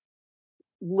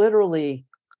literally,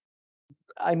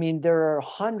 there are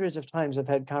hundreds of times I've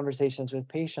had conversations with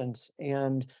patients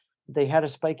and they had a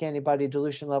spike antibody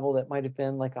dilution level that might have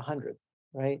been like 100,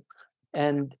 right?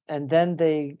 And then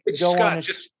they go on.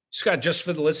 Scott, just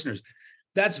for the listeners,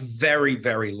 that's very,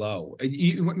 very low.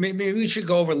 Maybe we should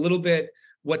go over a little bit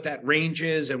what that range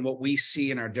is and what we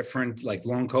see in our different, like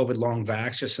long COVID, long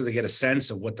vax, just so they get a sense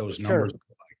of what those numbers look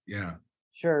like. Yeah.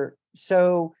 Sure.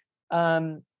 So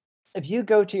if you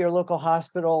go to your local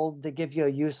hospital, they give you a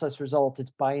useless result.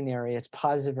 It's binary. It's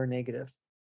positive or negative.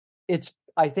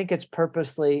 I think it's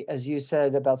purposely, as you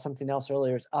said about something else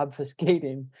earlier, it's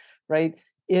obfuscating, right?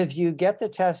 If you get the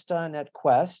test done at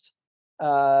Quest,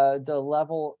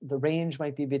 the range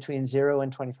might be between 0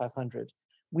 and 2,500.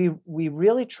 we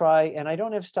really try, and I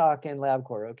don't have stock in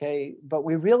LabCorp, okay, but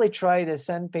we really try to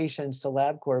send patients to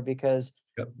LabCorp because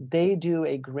they do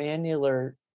a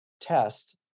granular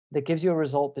test that gives you a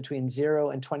result between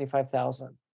 0 and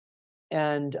 25,000.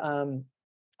 And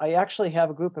I actually have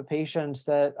a group of patients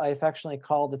that I affectionately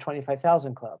call the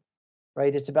 25,000 Club,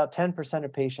 right? It's about 10%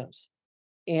 of patients.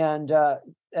 And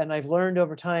I've learned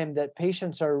over time that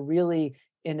patients are really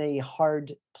in a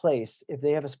hard place if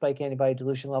they have a spike antibody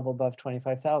dilution level above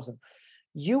 25,000.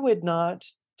 You would not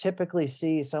typically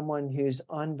see someone who's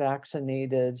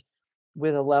unvaccinated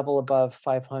with a level above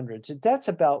 500. So that's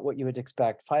about what you would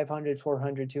expect, 500,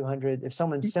 400, 200, if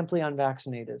someone's simply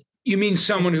unvaccinated. You mean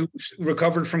someone who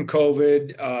recovered from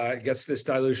COVID, gets this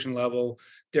dilution level,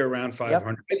 they're around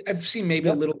 500. Yep. I've seen maybe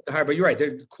a little bit higher, but you're right.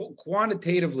 They're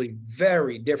quantitatively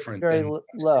very different. Very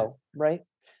low, right?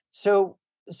 So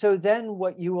then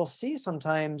what you will see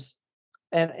sometimes,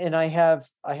 and I have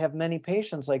many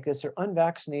patients like this, are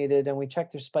unvaccinated, and we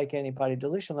check their spike antibody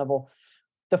dilution level.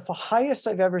 The highest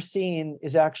I've ever seen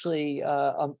is actually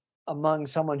among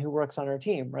someone who works on our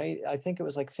team, right? I think it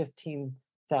was like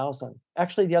 15,000.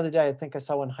 Actually, the other day, I think I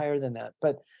saw one higher than that.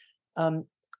 But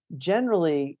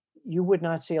generally, you would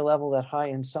not see a level that high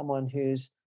in someone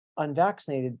who's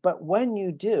unvaccinated. But when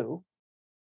you do,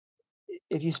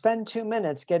 if you spend 2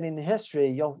 minutes getting the history,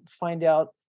 you'll find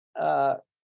out,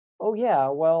 oh yeah,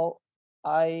 well,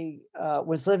 I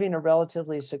was living a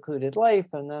relatively secluded life,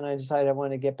 and then I decided I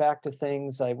want to get back to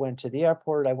things. I went to the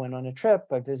airport, I went on a trip,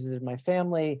 I visited my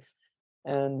family,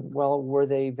 and well, were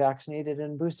they vaccinated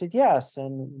and boosted? Yes.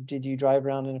 And did you drive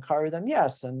around in a car with them?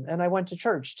 Yes. And I went to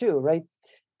church too, right?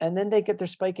 And then they get their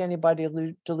spike antibody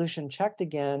dilution checked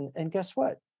again, and guess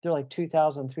what? They're like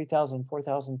 2,000, 3,000,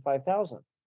 4,000, 5,000.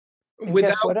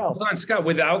 Without, hold on, Scott,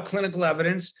 without clinical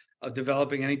evidence of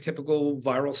developing any typical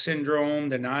viral syndrome,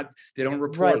 they don't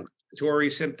report respiratory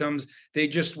symptoms. They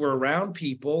just were around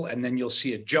people, and then you'll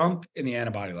see a jump in the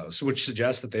antibody levels, which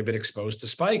suggests that they've been exposed to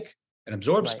spike and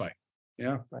absorbed spike.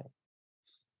 Yeah. Right.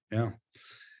 Yeah.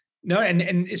 No, and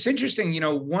it's interesting,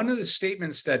 one of the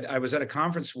statements that I was at a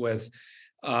conference with,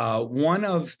 one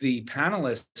of the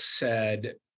panelists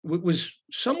said, was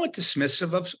somewhat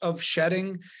dismissive of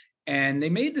shedding. And they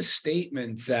made the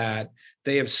statement that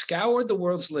they have scoured the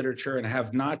world's literature and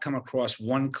have not come across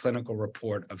one clinical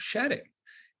report of shedding.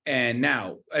 And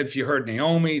now, if you heard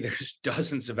Naomi, there's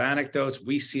dozens of anecdotes.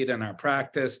 We see it in our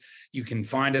practice. You can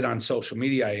find it on social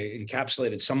media. I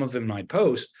encapsulated some of them in my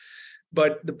post.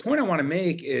 But the point I want to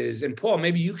make is, and Paul,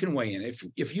 maybe you can weigh in.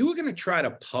 If you were going to try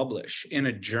to publish in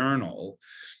a journal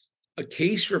a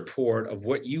case report of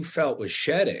what you felt was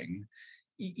shedding,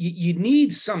 you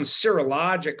need some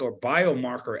serologic or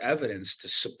biomarker evidence to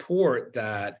support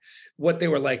that, what they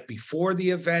were like before the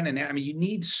event. And I mean, you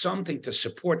need something to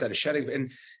support that a shedding.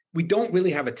 And we don't really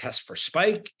have a test for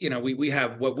spike. We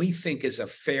have what we think is a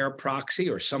fair proxy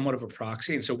or somewhat of a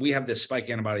proxy. And so we have this spike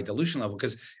antibody dilution level,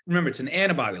 because remember, it's an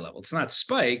antibody level. It's not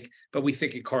spike, but we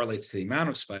think it correlates to the amount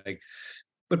of spike.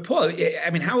 But Paul,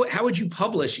 I mean, how would you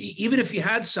publish, even if you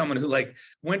had someone who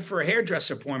went for a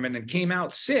hairdresser appointment and came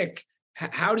out sick?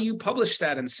 How do you publish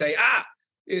that and say,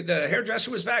 the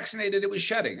hairdresser was vaccinated, it was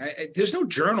shedding? There's no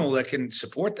journal that can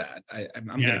support that. I'm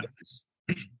going to get this.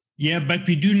 Yeah, but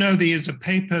we do know there is a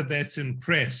paper that's in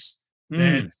press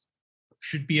that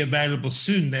should be available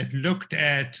soon that looked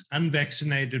at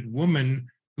unvaccinated women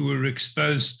who were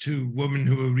exposed to women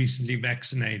who were recently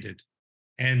vaccinated,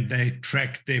 and they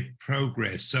tracked their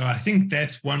progress. So I think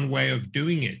that's one way of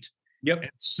doing it. Yep.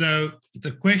 And so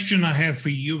the question I have for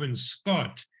you and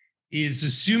Scott is,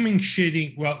 assuming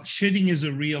shedding is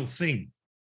a real thing.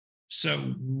 So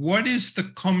what is the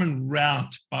common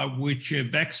route by which a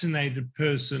vaccinated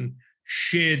person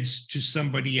sheds to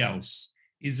somebody else?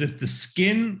 Is it the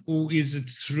skin, or is it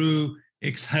through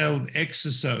exhaled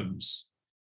exosomes?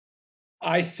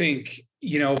 I think,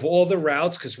 of all the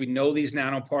routes, because we know these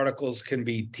nanoparticles can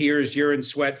be tears, urine,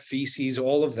 sweat, feces,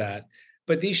 all of that.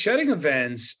 But these shedding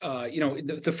events,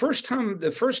 the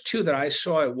first two that I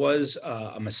saw, it was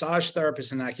a massage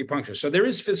therapist and acupuncture. So there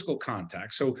is physical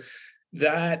contact. So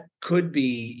that could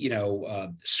be,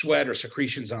 sweat or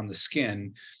secretions on the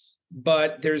skin.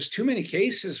 But there's too many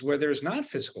cases where there's not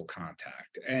physical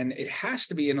contact, and it has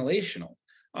to be inhalational.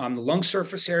 The lung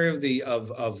surface area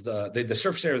of the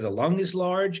surface area of the lung is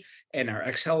large, and our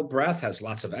exhale breath has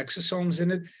lots of exosomes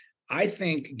in it. I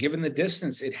think, given the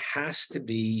distance, it has to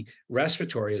be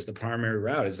respiratory as the primary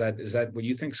route. Is that what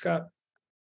you think, Scott?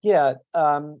 Yeah,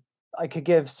 I could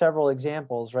give several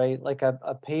examples, right? Like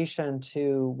a patient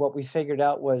who, what we figured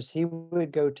out was he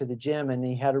would go to the gym and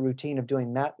he had a routine of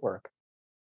doing mat work.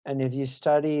 And if you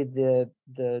study the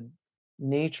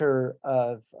nature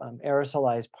of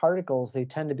aerosolized particles, they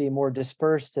tend to be more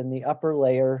dispersed in the upper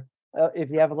layer. If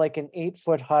you have like an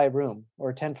 8-foot high room or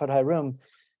a 10-foot high room,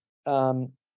 the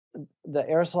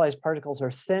aerosolized particles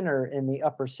are thinner in the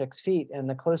upper 6 feet, and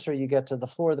the closer you get to the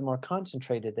floor, the more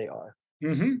concentrated they are.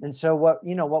 Mm-hmm. And so what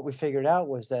we figured out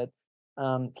was that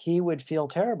he would feel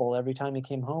terrible every time he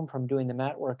came home from doing the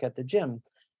mat work at the gym.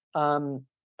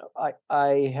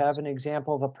 I have an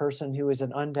example of a person who is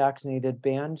an unvaccinated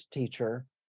band teacher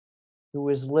who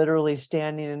was literally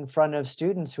standing in front of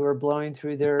students who are blowing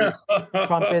through their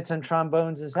trumpets and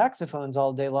trombones and saxophones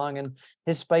all day long. And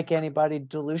his spike antibody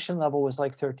dilution level was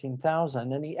like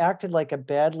 13,000. And he acted like a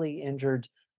badly injured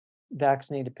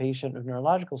vaccinated patient with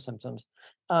neurological symptoms.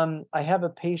 I have a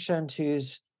patient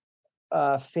whose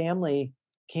family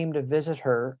came to visit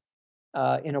her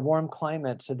in a warm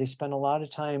climate. So they spent a lot of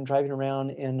time driving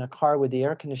around in a car with the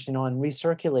air conditioning on,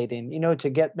 recirculating,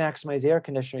 to maximize the air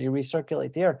conditioner, you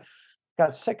recirculate the air.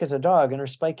 Got sick as a dog and her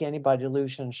spike antibody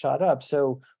dilution shot up.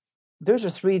 So those are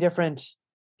 3 different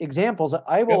examples.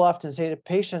 I will often say to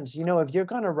patients, if you're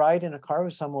going to ride in a car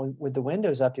with someone with the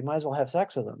windows up, you might as well have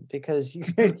sex with them, because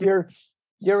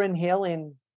you're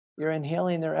inhaling their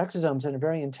exosomes in a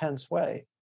very intense way.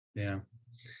 Yeah.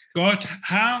 Scott,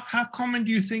 how common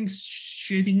do you think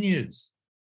shedding is?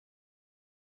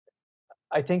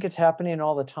 I think it's happening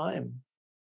all the time.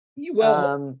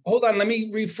 Well, hold on. Let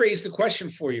me rephrase the question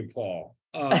for you, Paul.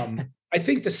 I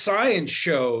think the science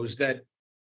shows that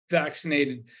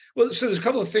vaccinated. Well, so there's a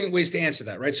couple of ways to answer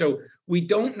that, right? So we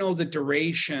don't know the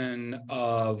duration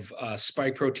of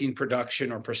spike protein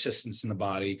production or persistence in the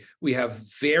body. We have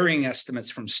varying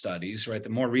estimates from studies, right? The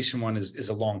more recent one is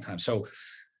a long time. So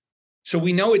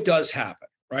we know it does happen,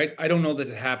 right? I don't know that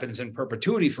it happens in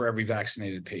perpetuity for every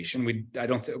vaccinated patient. We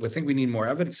think we need more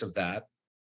evidence of that.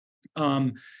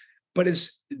 But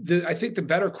I think the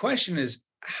better question is,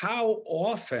 how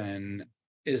often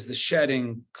is the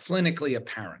shedding clinically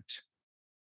apparent,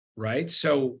 right?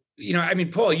 So,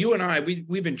 Paul, you and I,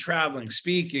 we've been traveling,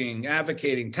 speaking,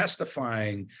 advocating,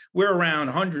 testifying. We're around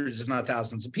hundreds, if not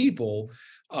thousands of people.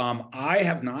 I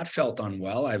have not felt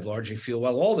unwell. I largely feel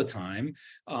well all the time.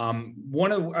 I'm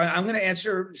going to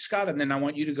answer, Scott, and then I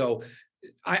want you to go.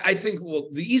 I think,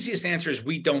 the easiest answer is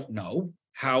we don't know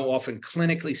how often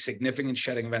clinically significant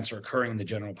shedding events are occurring in the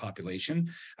general population.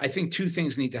 I think 2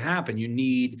 things need to happen. You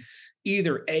need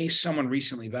either A, someone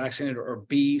recently vaccinated, or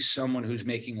B, someone who's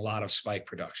making a lot of spike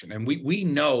production. And we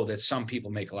know that some people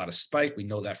make a lot of spike. We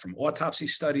know that from autopsy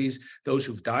studies. Those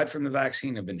who've died from the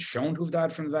vaccine have been shown to have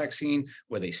died from the vaccine,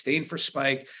 where they stained for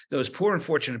spike. Those poor,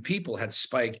 unfortunate people had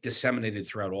spike disseminated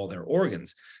throughout all their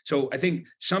organs. So I think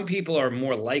some people are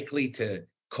more likely to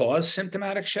cause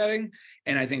symptomatic shedding,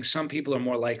 and I think some people are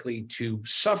more likely to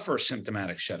suffer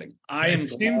symptomatic shedding. I am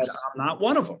glad I'm not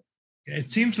one of them. It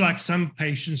seems like some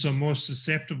patients are more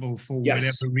susceptible for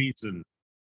whatever reason.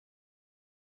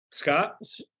 Scott?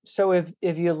 So if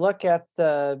you look at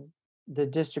the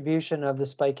distribution of the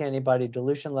spike antibody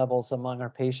dilution levels among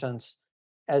our patients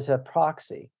as a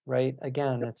proxy, right?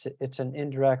 Again, it's an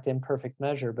indirect, imperfect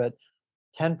measure, but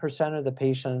 10% of the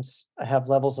patients have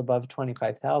levels above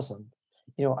 25,000.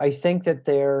 I think that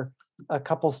there are a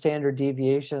couple standard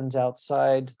deviations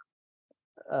outside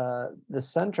the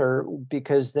center,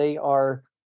 because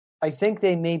I think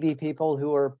they may be people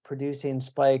who are producing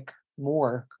spike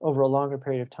more over a longer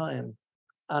period of time.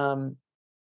 And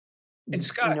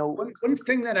Scott, one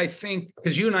thing that I think,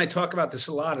 because you and I talk about this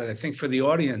a lot, and I think for the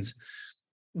audience,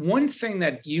 one thing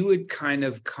that you would kind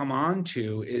of come on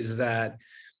to is that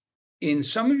in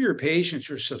some of your patients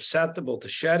who are susceptible to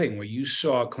shedding, where you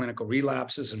saw clinical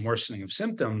relapses and worsening of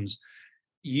symptoms,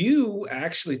 you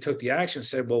actually took the action and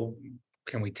said, well,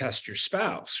 can we test your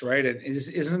spouse, right? And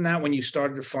isn't that when you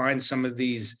started to find some of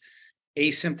these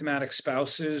asymptomatic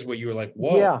spouses where you were like,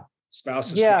 whoa,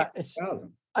 spouses? Yeah.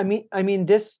 I mean,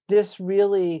 this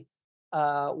really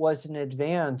was an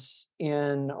advance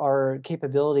in our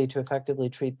capability to effectively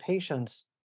treat patients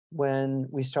when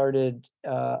we started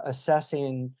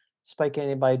assessing spike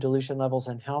antibody dilution levels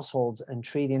in households and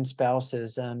treating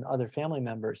spouses and other family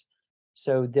members.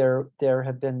 So there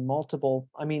have been multiple,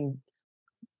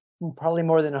 probably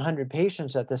more than 100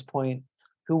 patients at this point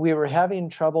who we were having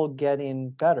trouble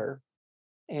getting better.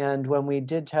 And when we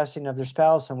did testing of their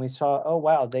spouse and we saw, oh,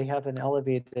 wow, they have an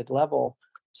elevated level,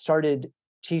 started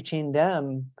teaching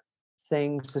them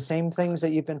the same things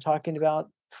that you've been talking about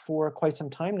for quite some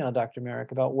time now, Dr.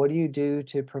 Merrick, about what do you do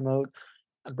to promote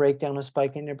a breakdown of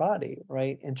spike in your body,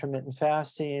 right? Intermittent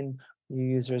fasting, you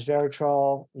use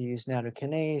resveratrol, you use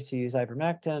nattokinase, you use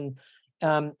ivermectin.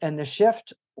 And the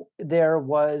shift there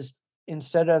was,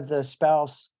 instead of the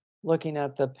spouse looking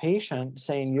at the patient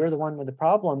saying, you're the one with the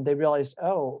problem, they realized,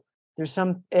 oh, there's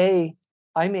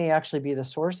I may actually be the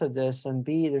source of this, and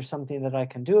B, there's something that I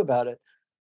can do about it.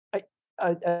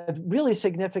 A really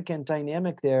significant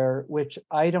dynamic there, which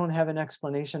I don't have an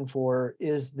explanation for,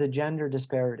 is the gender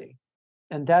disparity.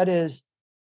 And that is,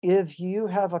 if you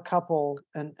have a couple,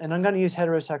 and I'm going to use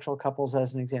heterosexual couples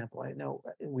as an example. I know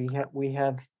we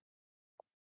have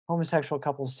homosexual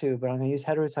couples too, but I'm going to use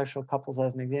heterosexual couples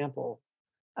as an example.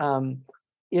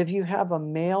 If you have a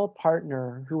male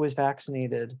partner who is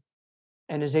vaccinated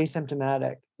and is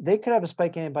asymptomatic, they could have a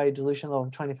spike antibody dilution level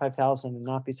of 25,000 and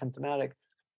not be symptomatic.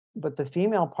 But the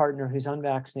female partner who's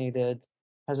unvaccinated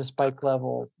has a spike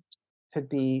level, could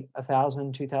be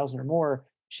 1,000, 2,000 or more.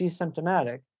 She's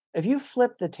symptomatic. If you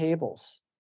flip the tables,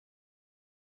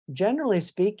 generally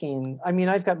speaking, I mean,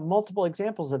 I've got multiple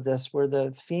examples of this where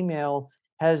the female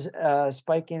has a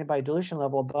spike antibody dilution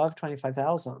level above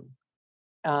 25,000,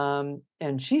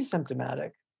 and she's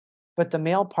symptomatic, but the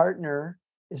male partner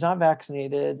is not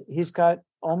vaccinated. He's got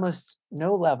almost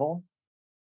no level,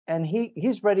 and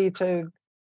he's ready to.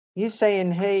 He's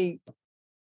saying, hey,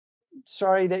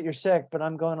 sorry that you're sick, but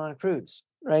I'm going on a cruise,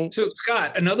 right? So,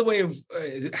 Scott, another way of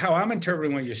how I'm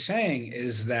interpreting what you're saying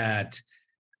is that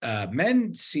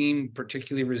men seem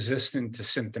particularly resistant to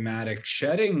symptomatic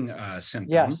shedding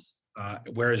symptoms, Yes.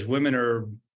 Whereas women are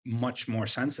much more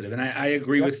sensitive. And I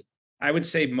agree with, I would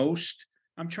say most,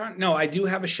 I do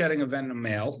have a shedding event in a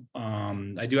male.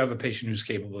 I do have a patient who's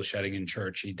capable of shedding in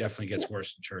church. He definitely gets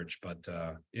worse in church, but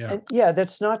yeah. And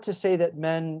that's not to say that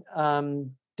men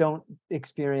don't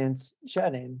experience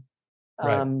shedding,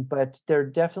 Right. but there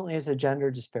definitely is a gender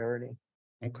disparity.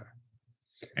 Okay.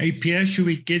 Hey, Pierre, should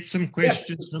we get some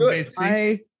questions from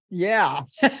Betsy?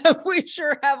 We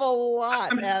sure have a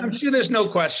lot. I'm sure there's no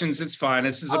questions. It's fine.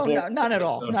 This is no, none at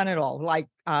all. None at all. Like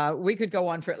we could go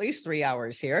on for at least 3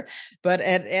 hours here. But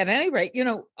at any rate,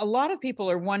 a lot of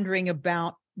people are wondering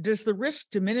about, does the risk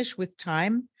diminish with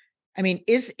time? I mean,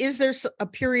 is there a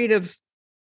period of,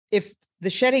 if the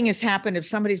shedding has happened, if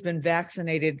somebody's been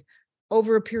vaccinated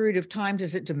over a period of time,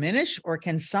 does it diminish, or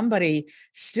can somebody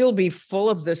still be full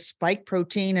of the spike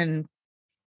protein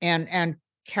and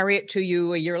carry it to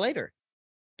you a year later?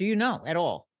 Do you know at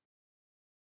all?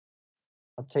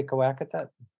 I'll take a whack at that.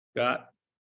 Got.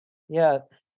 Yeah.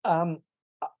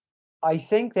 I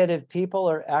think that if people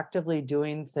are actively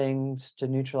doing things to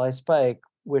neutralize spike,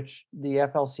 which the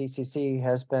FLCCC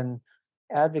has been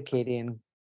advocating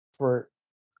for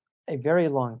a very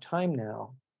long time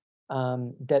now,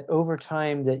 that over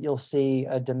time that you'll see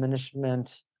a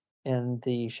diminishment in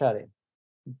the shedding.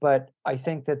 But I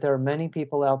think that there are many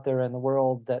people out there in the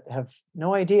world that have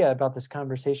no idea about this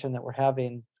conversation that we're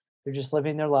having. They're just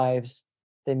living their lives.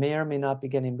 They may or may not be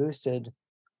getting boosted.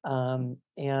 And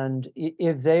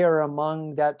if they are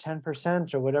among that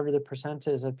 10% or whatever the percent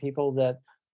is of people that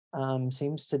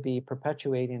seems to be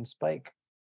perpetuating spike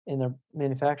in their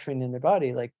manufacturing in their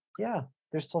body, like, yeah,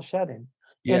 they're still shedding.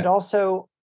 Yeah. And also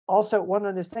one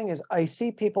other thing is, I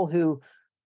see people who,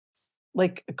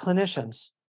 like clinicians,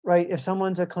 right? If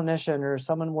someone's a clinician or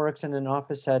someone works in an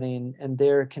office setting and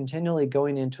they're continually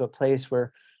going into a place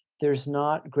where there's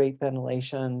not great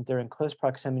ventilation, they're in close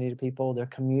proximity to people, they're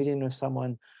commuting with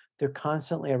someone, they're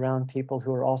constantly around people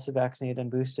who are also vaccinated and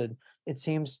boosted,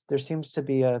 there seems to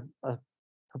be a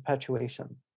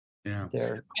perpetuation. Yeah,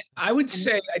 there. I would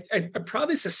say I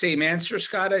probably it's the same answer,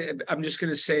 Scott. I'm just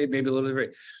going to say maybe a little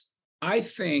bit. I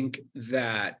think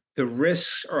that the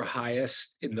risks are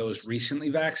highest in those recently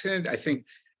vaccinated. I think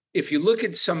if you look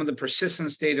at some of the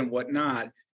persistence data and whatnot,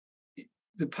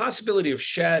 the possibility of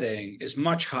shedding is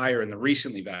much higher in the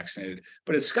recently vaccinated.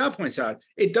 But as Scott points out,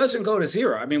 it doesn't go to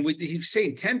zero. I mean, he's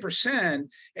saying 10%.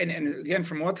 And again,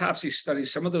 from autopsy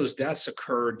studies, some of those deaths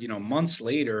occurred, months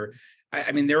later.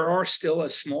 I mean, there are still a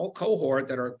small cohort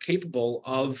that are capable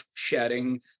of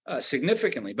shedding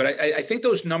significantly. But I think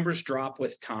those numbers drop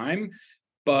with time.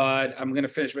 But I'm going to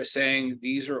finish by saying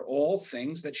these are all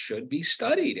things that should be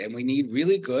studied. And we need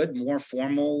really good, more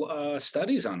formal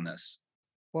studies on this.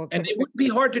 Well, and it would be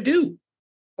hard to do.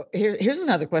 Here's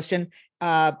another question.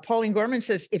 Pauline Gorman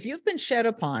says, if you've been shed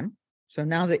upon, so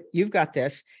now that you've got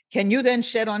this, can you then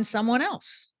shed on someone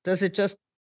else? Does it just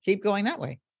keep going that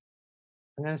way?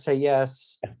 I'm going to say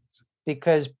yes,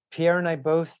 because Pierre and I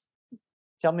both,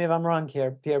 tell me if I'm wrong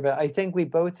here, Pierre, but I think we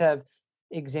both have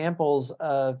examples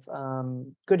of,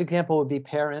 good example would be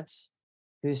parents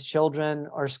whose children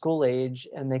are school age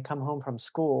and they come home from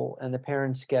school and the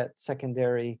parents get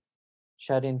secondary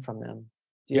shedding from them.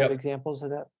 Do you have examples of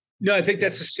that? No, I think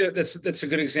that's a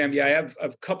good example. Yeah, I have a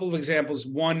couple of examples.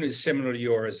 One is similar to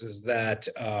yours, is that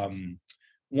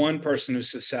one person who's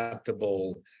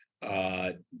susceptible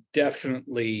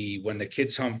definitely when the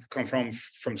kids come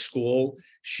from school,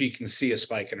 she can see a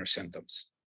spike in her symptoms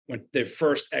when they're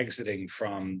first exiting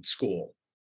from school.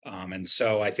 And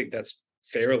so I think that's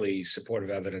fairly supportive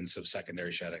evidence of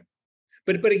secondary shedding.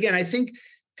 But again, I think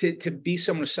to be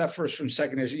someone who suffers from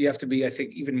secondary, you have to be, I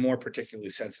think, even more particularly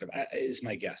sensitive, is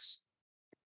my guess.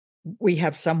 We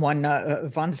have someone,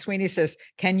 Von Sweeney says,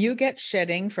 can you get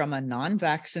shedding from a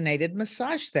non-vaccinated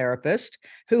massage therapist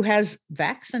who has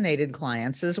vaccinated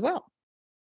clients as well?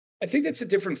 I think that's a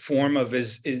different form of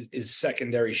is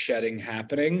secondary shedding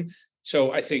happening.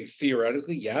 So I think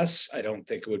theoretically, yes. I don't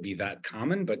think it would be that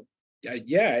common, but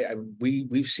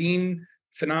we've seen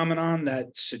phenomenon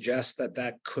that suggests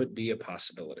that could be a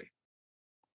possibility.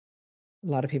 A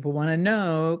lot of people want to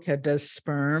know, does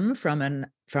sperm from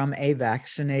a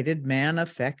vaccinated man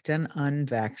affect an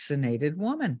unvaccinated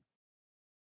woman?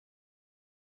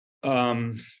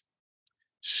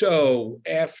 So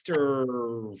after,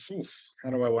 how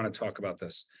do I want to talk about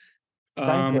this?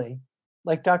 Frankly,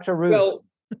 like Dr. Ruth. Well,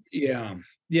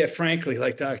 yeah, frankly,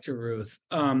 like Dr. Ruth.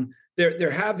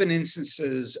 There have been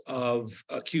instances of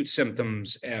acute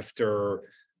symptoms after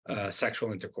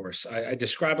sexual intercourse. I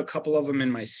describe a couple of them in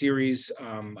my series.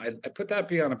 I put that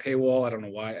beyond a paywall. I don't know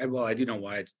why. Well, I do know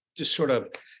why. I just sort of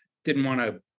didn't want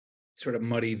to sort of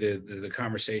muddy the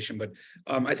conversation, but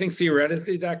I think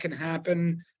theoretically that can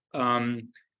happen.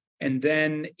 And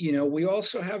then, we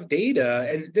also have data,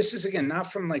 and this is, again,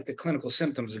 not from like the clinical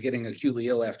symptoms of getting acutely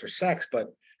ill after sex,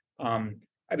 but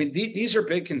these are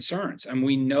big concerns. And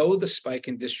we know the spike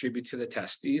can distribute to the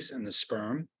testes and the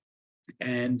sperm.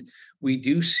 And we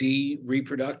do see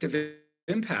reproductive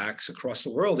impacts across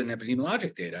the world in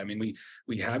epidemiologic data. I mean,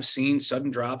 we have seen sudden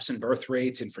drops in birth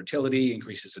rates, infertility,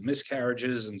 increases in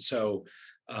miscarriages. And so,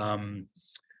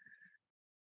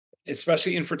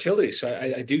 especially infertility. So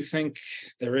I do think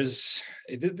this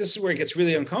is where it gets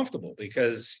really uncomfortable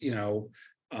because,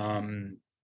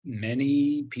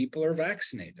 many people are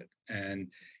vaccinated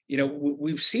and,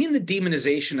 we've seen the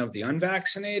demonization of the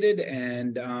unvaccinated,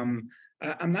 and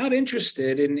I'm not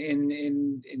interested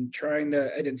in trying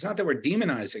to, it's not that we're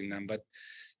demonizing them, but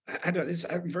I'm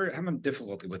having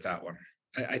difficulty with that one.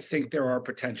 I think there are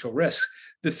potential risks.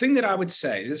 The thing that I would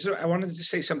say, I wanted to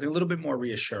say something a little bit more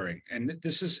reassuring. And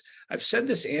I've said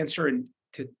this answer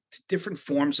to different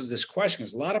forms of this question,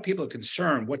 because a lot of people are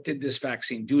concerned, what did this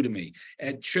vaccine do to me?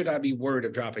 And should I be worried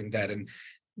of dropping dead? And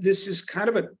this is kind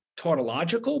of a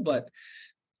tautological, but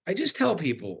I just tell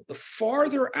people, the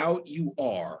farther out you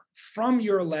are from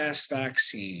your last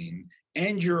vaccine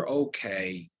and you're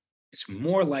okay, it's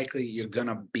more likely you're going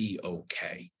to be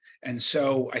okay. And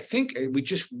so I think we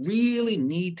just really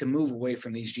need to move away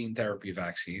from these gene therapy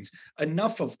vaccines,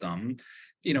 enough of them,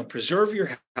 preserve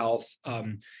your health.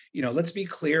 Let's be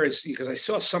clear, because I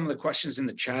saw some of the questions in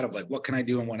the chat of like, what can I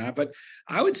do and what not? But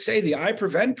I would say the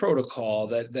iPrevent protocol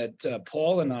that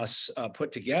Paul and us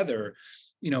put together,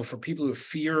 for people who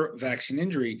fear vaccine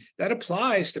injury, that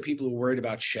applies to people who are worried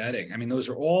about shedding. I mean, those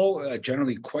are all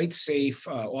generally quite safe,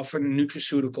 often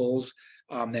nutraceuticals.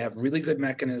 They have really good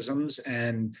mechanisms.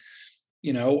 And,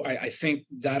 I think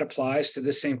that applies to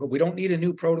the same, but we don't need a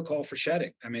new protocol for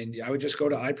shedding. I mean, I would just go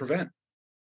to iPrevent.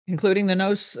 Including the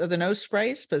nose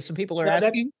sprays, but some people are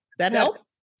asking, that help?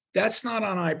 That's not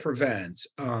on iPrevent.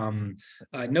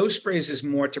 Nose sprays is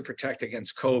more to protect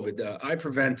against COVID.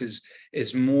 iPrevent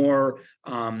is more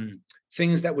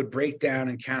things that would break down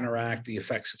and counteract the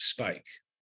effects of spike.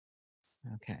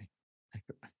 Okay.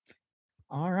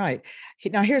 All right.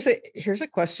 Now here's a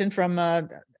question from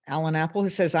Alan Apple, who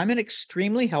says, I'm an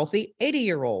extremely healthy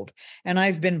 80-year-old, and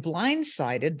I've been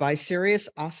blindsided by serious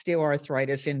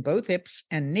osteoarthritis in both hips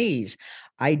and knees.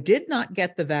 I did not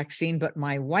get the vaccine, but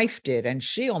my wife did, and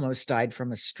she almost died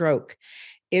from a stroke.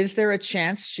 Is there a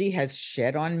chance she has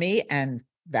shed on me and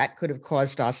that could have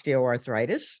caused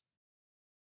osteoarthritis?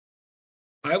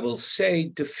 I will say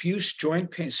diffuse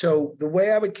joint pain. So the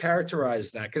way I would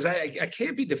characterize that, because I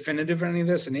can't be definitive on any of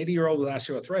this, an 80-year-old with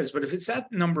osteoarthritis, but if it's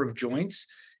that number of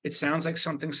joints, it sounds like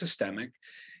something systemic.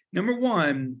 Number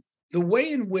one, the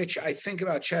way in which I think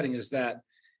about shedding is that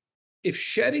if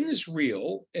shedding is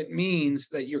real, it means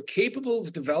that you're capable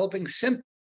of developing symptoms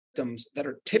that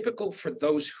are typical for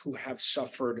those who have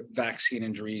suffered vaccine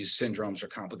injuries, syndromes, or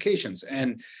complications.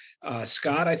 And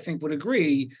Scott, I think, would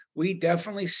agree, we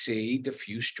definitely see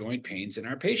diffuse joint pains in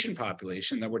our patient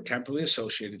population that were temporally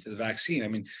associated to the vaccine. I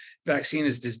mean, vaccine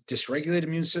is dysregulated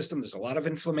immune system. There's a lot of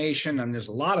inflammation and there's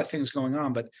a lot of things going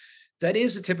on, but that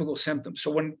is a typical symptom.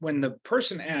 So when the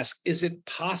person asks, is it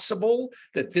possible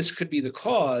that this could be the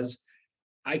cause?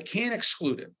 I can't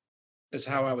exclude it, is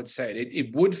how I would say it.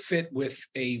 It would fit with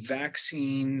a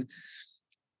vaccine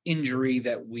injury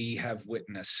that we have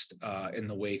witnessed in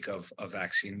the wake of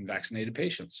vaccinated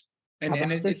patients.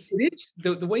 And it is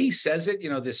the way he says it,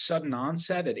 this sudden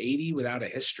onset at 80 without a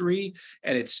history,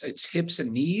 and it's hips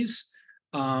and knees.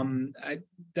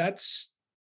 That's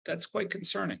quite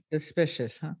concerning.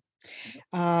 Suspicious, huh?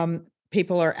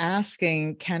 People are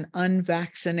asking, can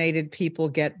unvaccinated people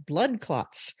get blood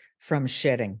clots from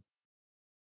shedding?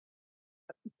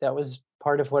 That was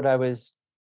part of what I was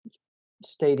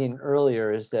stating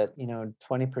earlier, is that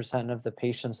 20% of the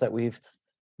patients that we've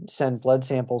sent blood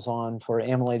samples on for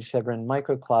amyloid fibrin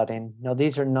microclotting. Now,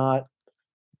 these are not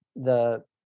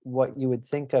what you would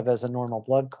think of as a normal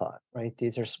blood clot, right?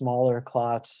 These are smaller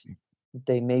clots.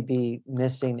 They may be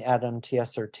missing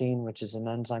ADAM-TS13, which is an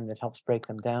enzyme that helps break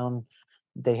them down.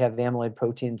 They have amyloid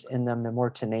proteins in them. They're more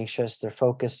tenacious. They're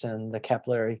focused in the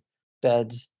capillary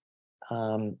beds.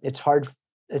 It's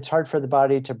hard for the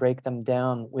body to break them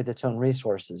down with its own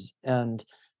resources. And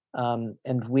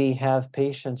we have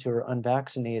patients who are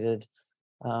unvaccinated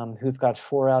who've got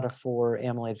 4 out of 4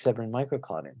 amyloid fibrin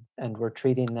microclotting, and we're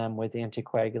treating them with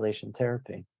anticoagulation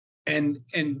therapy. And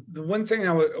the one thing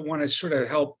I want to sort of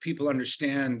help people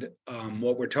understand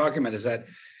what we're talking about is that,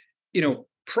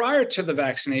 prior to the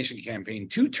vaccination campaign,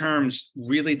 2 terms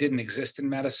really didn't exist in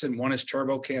medicine. One is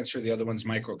turbo cancer, the other one's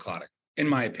microclotting, in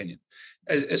my opinion,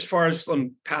 as far as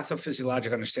from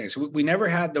pathophysiologic understanding. So we never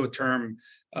had the term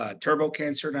turbo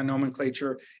cancer in our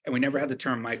nomenclature, and we never had the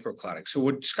term microclotting. So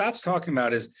what Scott's talking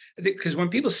about is, because when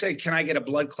people say, can I get a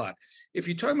blood clot? If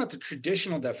you're talking about the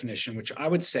traditional definition, which I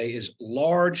would say is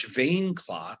large vein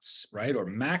clots, right, or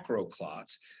macro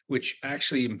clots, which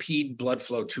actually impede blood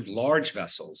flow to large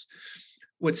vessels.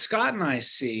 What Scott and I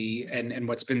see, and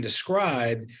what's been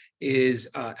described, is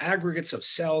aggregates of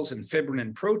cells and fibrin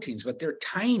and proteins, but they're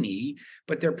tiny,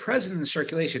 but they're present in the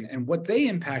circulation. And what they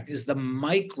impact is the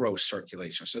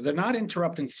microcirculation. So they're not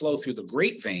interrupting flow through the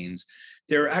great veins.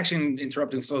 They're actually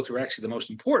interrupting flow through actually the most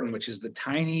important, which is the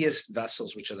tiniest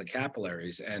vessels, which are the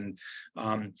capillaries. And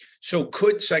so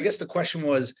I guess the question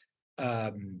was,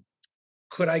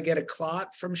 could I get a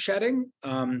clot from shedding?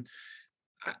 I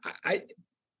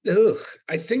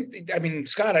think,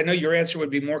 Scott, I know your answer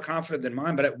would be more confident than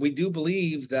mine, but we do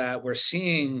believe that we're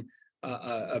seeing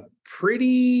a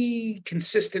pretty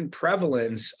consistent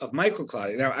prevalence of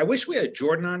microclotting. Now, I wish we had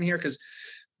Jordan on here, because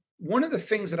one of the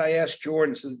things that I asked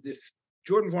Jordan, so if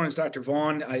Jordan Vaughn is Dr.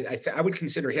 Vaughn, I would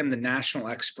consider him the national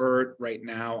expert right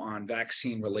now on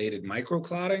vaccine-related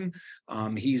microclotting.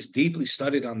 He's deeply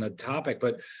studied on the topic,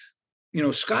 but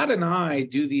Scott and I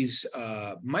do these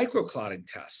microclotting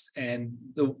tests. And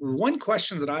the one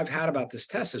question that I've had about this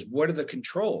test is, what are the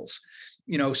controls?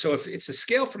 So if it's a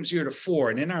scale from 0 to 4,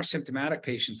 and in our symptomatic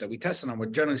patients that we tested on, we're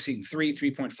generally seeing 3,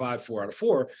 3.5, 4 out of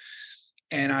 4.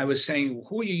 And I was saying,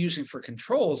 who are you using for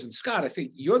controls? And Scott, I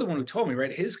think you're the one who told me,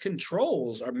 right? His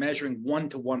controls are measuring 1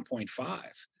 to 1.5.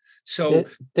 So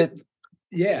there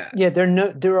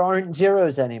aren't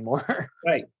zeros anymore.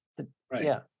 Right.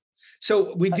 Yeah.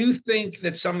 So we do think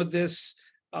that some of this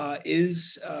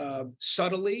is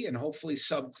subtly and hopefully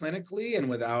subclinically and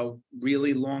without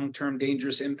really long-term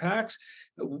dangerous impacts.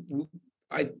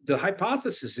 The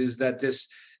hypothesis is that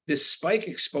this spike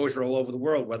exposure all over the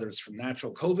world, whether it's from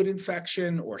natural COVID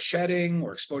infection or shedding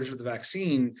or exposure to the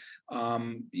vaccine,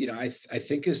 I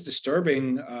think is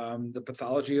disturbing the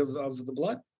pathology of the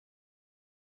blood.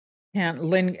 And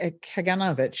Lynn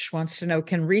Kaganovich wants to know,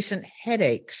 can recent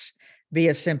headaches be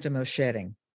a symptom of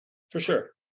shedding? For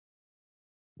sure.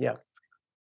 Yeah.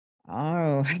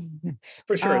 Oh,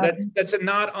 for sure. That's a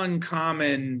not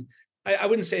uncommon. I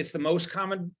wouldn't say it's the most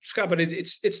common, Scott, but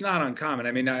it's not uncommon.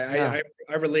 I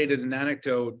related an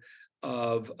anecdote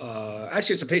of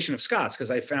actually it's a patient of Scott's,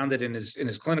 because I found it in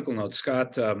his clinical notes.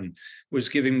 Scott was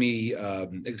giving me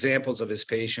examples of his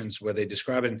patients where they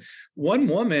describe it. One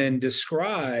woman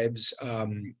describes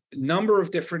number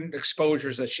of different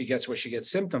exposures that she gets where she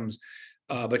gets symptoms,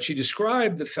 but she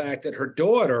described the fact that her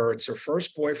daughter, it's her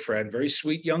first boyfriend, very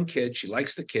sweet young kid. She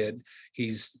likes the kid.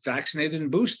 He's vaccinated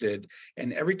and boosted,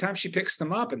 and every time she picks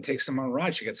them up and takes them on a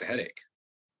ride, she gets a headache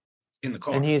in the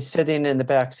car. And he's sitting in the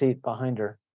back seat behind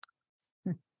her.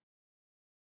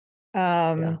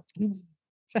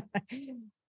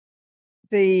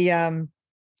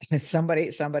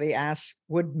 Somebody asked,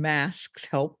 would masks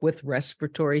help with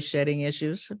respiratory shedding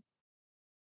issues?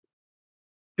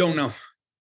 Don't know.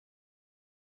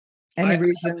 Any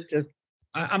reason to?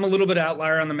 I'm a little bit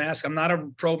outlier on the mask. I'm not a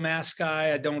pro mask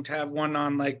guy. I don't have one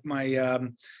on like my,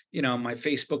 my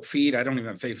Facebook feed. I don't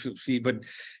even have a Facebook feed, but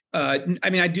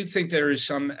I do think there is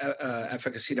some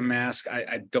efficacy to mask.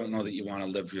 I don't know that you want to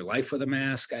live your life with a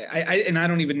mask. I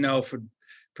don't even know if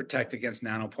protect against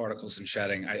nanoparticles and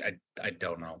shedding. I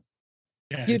don't know.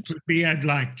 Yeah, it would be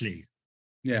unlikely.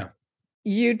 Yeah.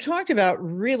 You talked about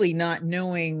really not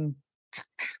knowing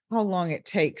how long it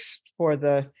takes for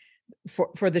the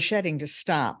shedding to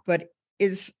stop, but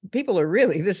this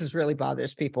really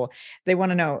bothers people. They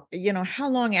want to know, how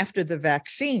long after the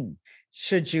vaccine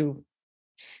should you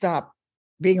stop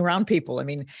being around people? I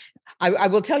mean, I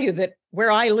will tell you that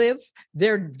where I live,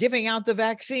 they're giving out the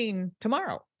vaccine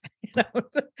tomorrow.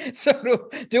 So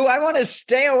do I want to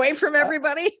stay away from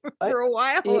everybody for a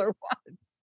while or what?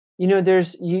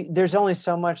 There's only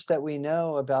so much that we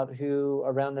know about who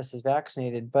around us is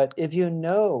vaccinated. But if you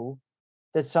know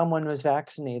that someone was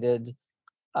vaccinated,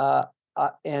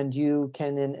 and you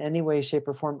can in any way, shape,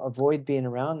 or form avoid being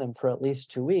around them for at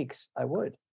least 2 weeks, I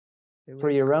would, for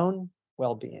your own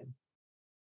well-being.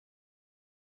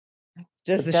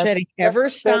 Does the shedding ever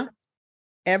stop?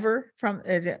 Ever from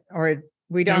it, or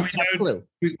we don't have a clue?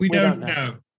 We don't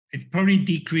know. It probably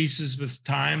decreases with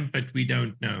time, but we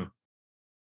don't know.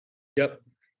 Yep.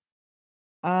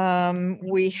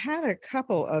 We had a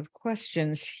couple of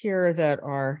questions here that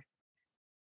are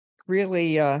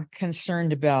really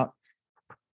concerned about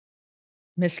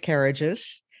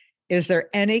miscarriages. Is there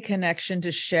any connection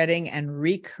to shedding and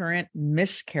recurrent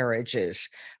miscarriages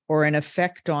or an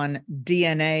effect on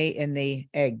DNA in the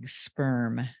egg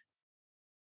sperm?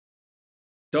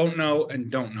 Don't know and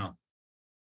don't know.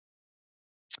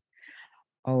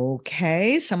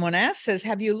 Okay. Someone says,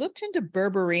 have you looked into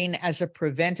berberine as a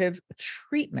preventive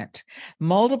treatment?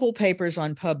 Multiple papers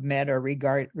on PubMed are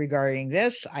regarding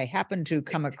this. I happened to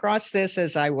come across this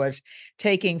as I was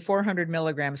taking 400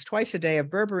 milligrams twice a day of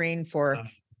berberine for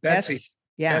Betsy.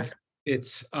 Yeah.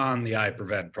 It's on the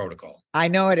iPrevent protocol. I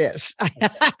know it is.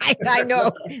 I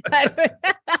know.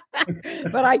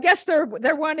 But I guess they're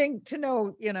wanting to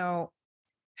know,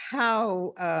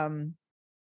 how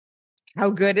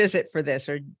good is it for this,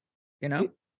 or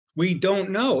we don't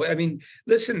know. I mean,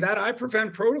 listen, that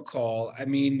iPrevent protocol, I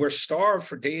mean, we're starved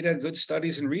for data, good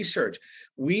studies, and research.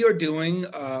 We are doing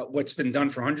what's been done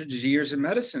for hundreds of years in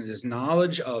medicine, is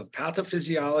knowledge of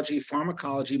pathophysiology,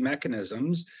 pharmacology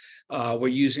mechanisms. We're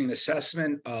using an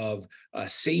assessment of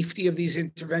safety of these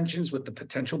interventions with the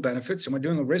potential benefits, and we're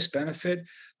doing a risk-benefit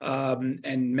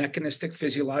and mechanistic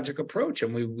physiologic approach.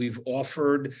 And we've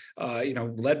offered,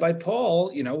 led by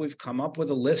Paul, we've come up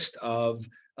with a list of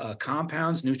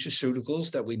compounds,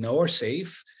 nutraceuticals that we know are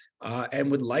safe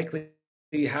and would likely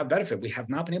have benefit. We have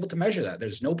not been able to measure that.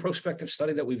 There's no prospective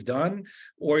study that we've done,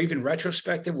 or even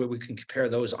retrospective, where we can compare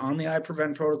those on the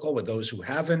iPrevent protocol with those who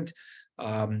haven't.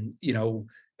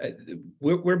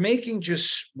 We're making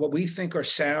just what we think are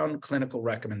sound clinical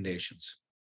recommendations,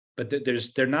 but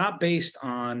they're not based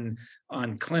on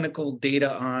clinical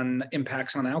data on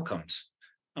impacts on outcomes.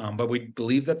 But we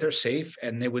believe that they're safe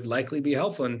and they would likely be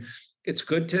helpful. And it's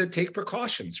good to take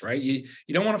precautions, right? You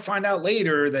don't want to find out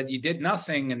later that you did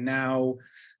nothing and now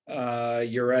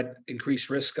you're at increased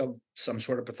risk of some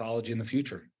sort of pathology in the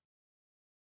future.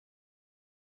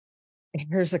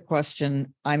 Here's a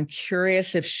question. I'm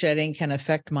curious if shedding can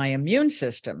affect my immune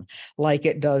system like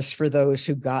it does for those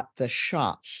who got the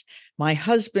shots. My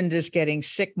husband is getting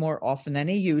sick more often than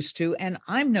he used to, and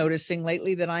I'm noticing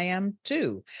lately that I am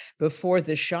too. Before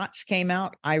the shots came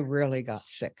out, I rarely got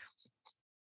sick.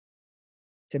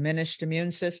 Diminished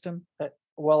immune system?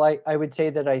 Well, I would say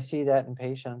that I see that in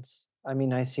patients. I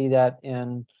mean, I see that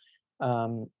in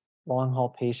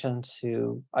long-haul patients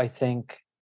who I think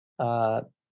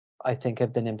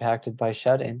have been impacted by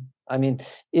shedding. I mean,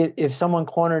 if someone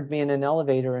cornered me in an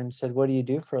elevator and said, "What do you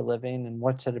do for a living and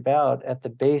what's it about?" at the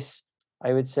base,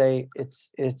 I would say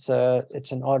it's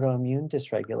an autoimmune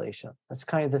dysregulation. That's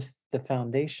kind of the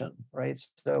foundation, right?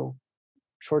 So,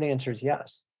 short answer is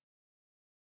yes.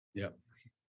 Yep.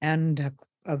 And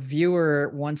a viewer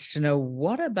wants to know,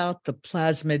 what about the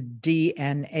plasmid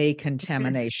DNA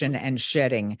contamination and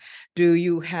shedding? Do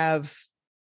you have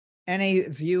any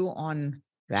view on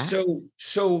that?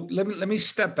 So let me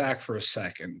step back for a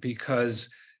second, because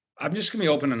I'm just going to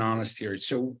be open and honest here.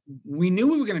 So we knew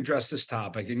we were going to address this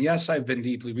topic. And yes, I've been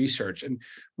deeply researched, and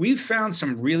we've found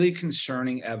some really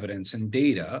concerning evidence and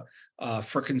data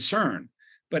for concern.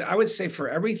 But I would say for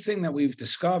everything that we've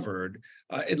discovered,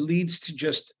 it leads to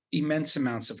just immense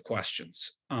amounts of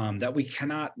questions that we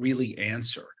cannot really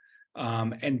answer.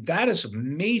 And that is a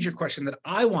major question that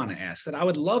I want to ask, that I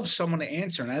would love someone to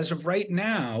answer. And as of right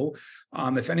now,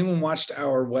 if anyone watched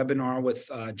our webinar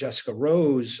with Jessica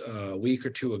Rose a week or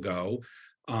two ago,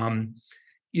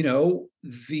 those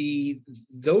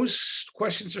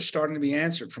questions are starting to be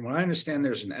answered. From what I understand,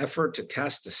 there's an effort to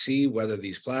test to see whether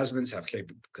these plasmids have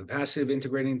capacity of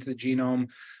integrating into the genome.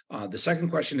 The second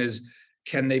question is,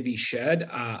 can they be shed?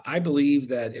 I believe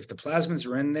that if the plasmids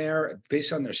are in there,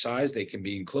 based on their size, they can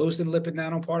be enclosed in lipid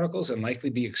nanoparticles and likely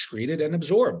be excreted and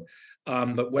absorbed.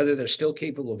 But whether they're still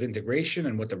capable of integration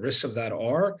and what the risks of that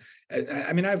are,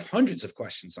 I mean, I have hundreds of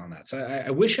questions on that. So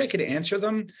I wish I could answer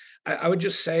them. I would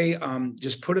just say,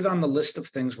 just put it on the list of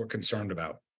things we're concerned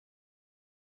about.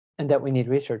 And that we need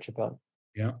research about.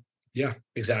 Yeah,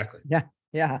 exactly.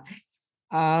 Yeah.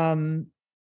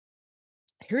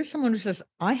 Here's someone who says,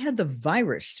 I had the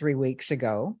virus 3 weeks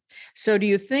ago. So do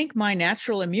you think my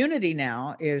natural immunity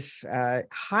now is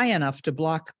high enough to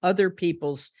block other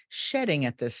people's shedding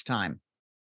at this time?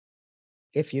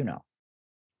 If you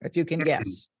can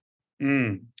guess.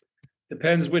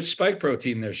 Depends which spike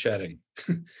protein they're shedding.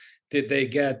 Did they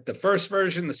get the first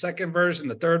version, the second version,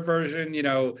 the third version?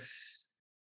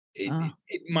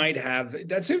 It might have.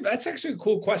 That's actually a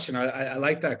cool question. I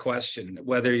like that question.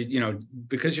 Whether,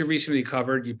 because you're recently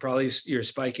covered, your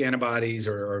spike antibodies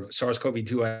or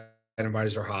SARS-CoV-2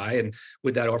 antibodies are high, and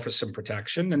would that offer some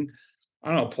protection? And I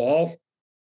don't know, Paul.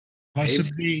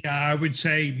 Possibly, maybe. I would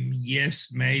say yes,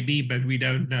 maybe, but we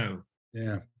don't know.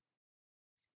 Yeah.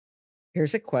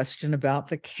 Here's a question about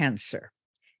the cancer.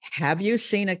 Have you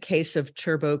seen a case of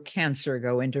turbo cancer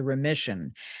go into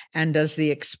remission? And does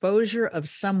the exposure of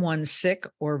someone sick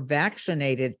or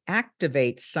vaccinated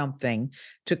activate something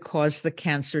to cause the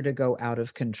cancer to go out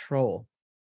of control?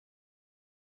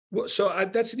 Well, so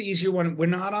that's an easier one. We're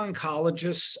not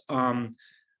oncologists.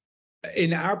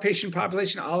 In our patient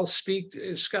population, I'll speak,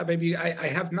 Scott, maybe I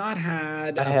have not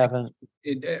had. I haven't.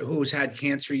 Who's had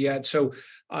cancer yet. So,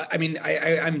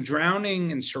 I'm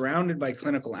drowning and surrounded by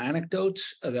clinical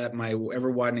anecdotes that my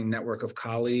ever-widening network of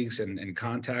colleagues and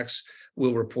contacts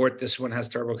will report. This one has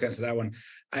turbo cancer, that one.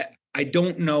 I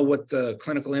don't know what the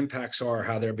clinical impacts are,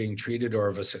 how they're being treated, or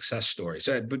of a success story.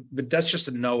 So, but that's just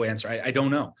a no answer. I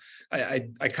don't know.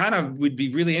 I kind of would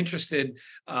be really interested.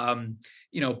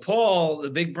 Paul, the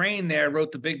big brain there,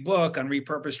 wrote the big book on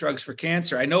repurposed drugs for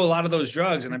cancer. I know a lot of those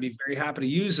drugs, and I'd be very happy to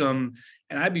use them.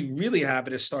 And I'd be really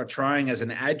happy to start trying as an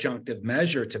adjunctive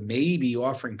measure to maybe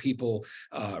offering people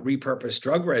repurposed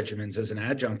drug regimens as an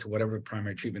adjunct to whatever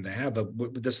primary treatment they have.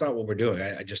 But that's not what we're doing.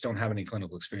 I just don't have any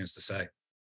clinical experience to say.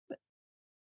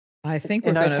 I think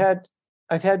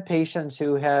I've had patients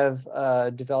who have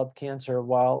developed cancer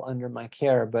while under my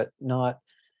care, but not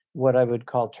what I would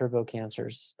call turbo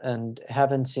cancers, and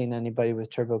haven't seen anybody with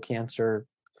turbo cancer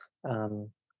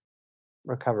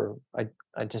recover. I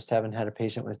just haven't had a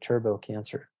patient with turbo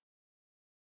cancer.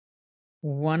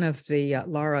 One of the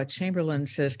Laura Chamberlain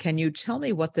says, can you tell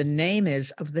me what the name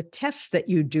is of the test that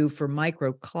you do for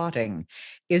microclotting?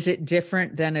 Is it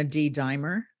different than a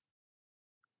D-dimer?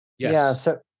 Yes.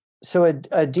 Yeah, so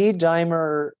a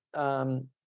D-dimer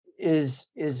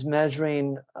is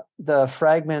measuring the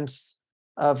fragments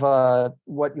of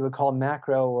what you would call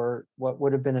macro, or what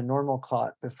would have been a normal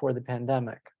clot before the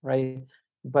pandemic, right?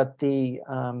 But the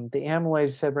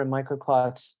amyloid fibrin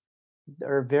microclots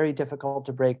are very difficult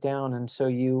to break down, and so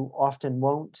you often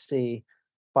won't see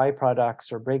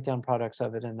byproducts or breakdown products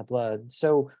of it in the blood.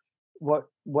 So what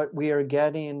we are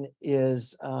getting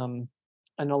is an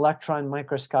electron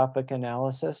microscopic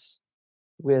analysis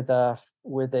with a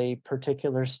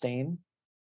particular stain,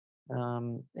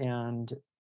 and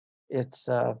it's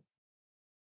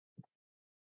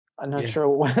I'm not sure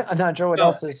what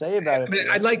else to say about it.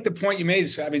 I like the point you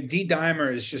made. So,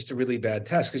 D-dimer is just a really bad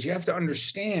test, because you have to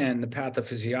understand the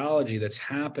pathophysiology that's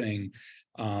happening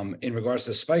in regards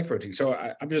to spike protein. So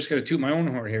I'm just going to toot my own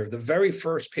horn here. The very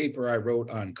first paper I wrote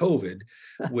on COVID,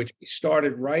 which we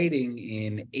started writing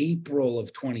in April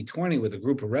of 2020 with a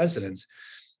group of residents,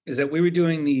 is that we were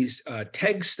doing these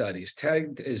TEG studies.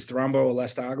 TEG is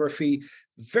thromboelastography.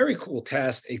 Very cool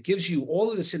test. It gives you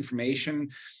all of this information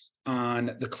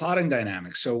on the clotting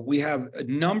dynamics. So we have a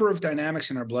number of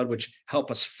dynamics in our blood which help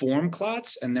us form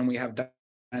clots, and then we have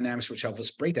dynamics which help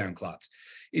us break down clots.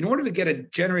 In order to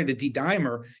generate a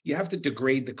D-dimer, you have to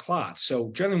degrade the clots. So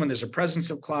generally when there's a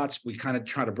presence of clots, we kind of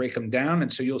try to break them down,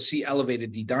 and so you'll see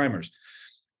elevated D-dimers.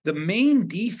 The main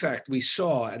defect we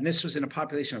saw, and this was in a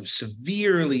population of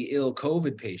severely ill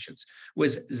COVID patients,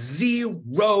 was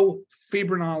zero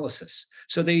fibrinolysis.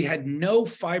 So they had no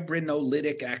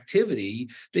fibrinolytic activity.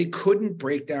 They couldn't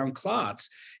break down clots.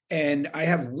 And I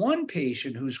have one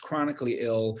patient who's chronically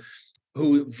ill,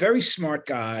 who, very smart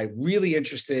guy, really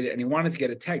interested, and he wanted to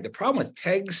get a TEG. The problem with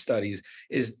TEG studies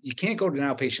is you can't go to an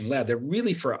outpatient lab. They're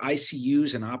really for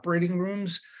ICUs and operating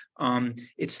rooms.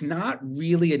 It's not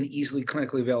really an easily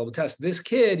clinically available test. This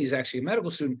kid, he's actually a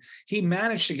medical student, he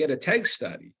managed to get a TEG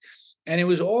study, and it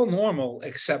was all normal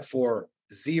except for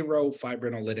zero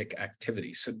fibrinolytic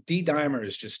activity. So D-dimer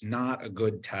is just not a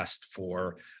good test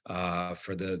for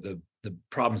the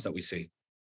problems that we see.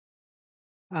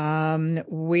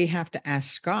 We have to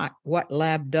ask Scott, what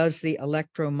lab does the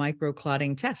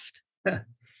electromicroclotting test?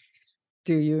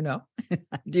 Do you know?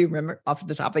 Do you remember off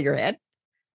the top of your head?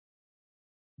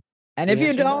 And if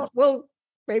you don't, well,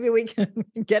 maybe we can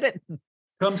get it.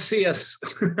 Come see us.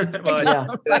 Well, I should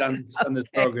say that on this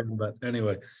program, but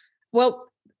anyway. Well,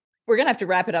 we're going to have to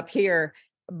wrap it up here.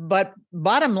 But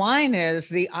bottom line is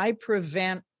the I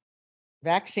Prevent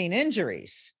vaccine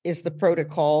injuries is the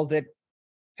protocol that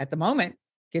at the moment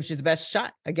gives you the best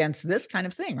shot against this kind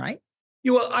of thing, right?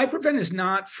 Yeah, well, I Prevent is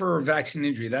not for vaccine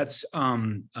injury. That's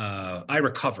I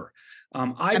Recover.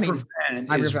 I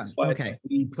Prevent is what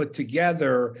we put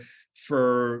together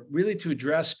for really to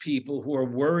address people who are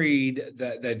worried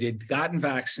that they'd gotten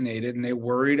vaccinated and they're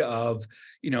worried of,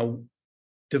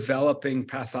 developing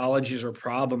pathologies or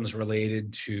problems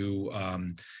related to,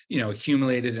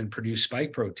 accumulated and produced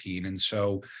spike protein. And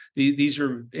so these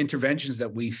are interventions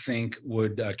that we think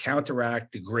would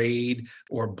counteract, degrade,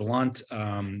 or blunt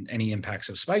any impacts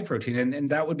of spike protein. And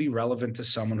that would be relevant to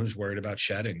someone who's worried about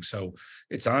shedding. So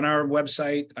it's on our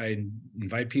website. I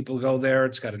invite people to go there.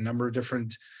 It's got a number of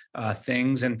different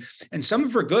things, and some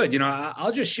of them are good.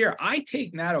 I'll just share. I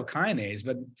take nattokinase,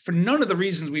 but for none of the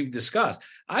reasons we've discussed.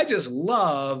 I just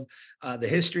love the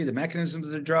history, the mechanisms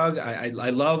of the drug. I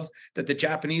love that the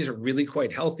Japanese are really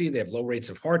quite healthy. They have low rates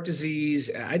of heart disease.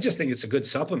 I just think it's a good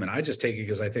supplement. I just take it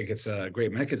because I think it's a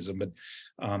great mechanism. But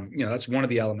that's one of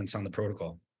the elements on the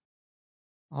protocol.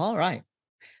 All right,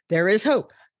 there is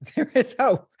hope. There is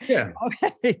hope. Yeah.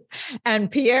 Okay. And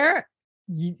Pierre,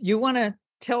 you want to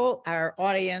tell our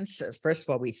audience, first of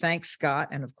all, we thank Scott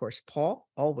and of course, Paul,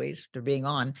 always for being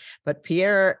on. But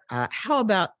Pierre, how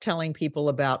about telling people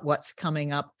about what's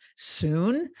coming up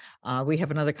soon? We have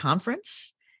another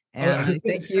conference. And I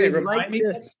think you'd like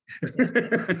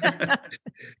to.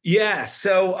 Yeah.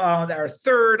 So our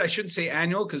third, I shouldn't say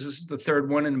annual, because this is the third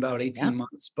one in about 18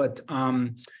 months, but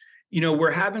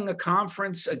we're having a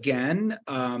conference again.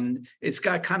 It's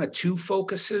got kind of two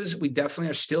focuses. We definitely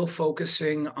are still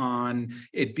focusing on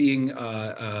it being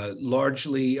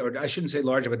largely, or I shouldn't say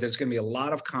largely, but there's going to be a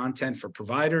lot of content for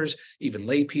providers, even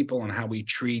lay people, on how we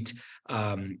treat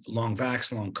long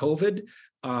vax, long COVID.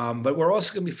 But we're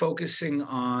also going to be focusing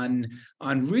on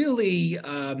really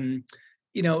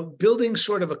building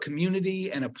sort of a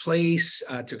community and a place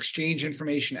to exchange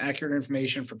information, accurate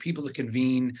information, for people to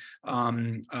convene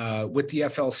with the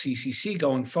FLCCC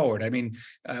going forward. I mean,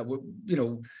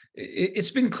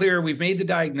 it's been clear. We've made the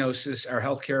diagnosis. Our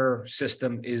healthcare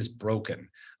system is broken.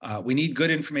 We need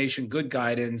good information, good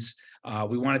guidance.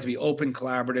 We want it to be open,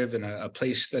 collaborative, and a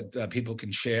place that people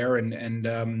can share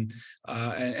and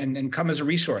come as a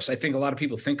resource. I think a lot of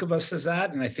people think of us as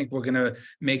that, and I think we're going to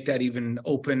make that even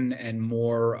open and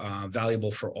more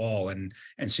valuable for all. And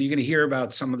so you're going to hear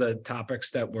about some of the topics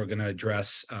that we're going to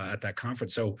address at that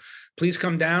conference. So please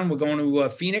come down. We're going to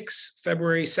Phoenix,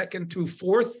 February 2nd through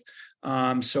 4th.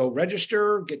 So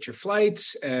register, get your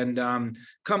flights, and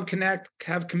come connect,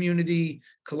 have community,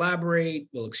 collaborate,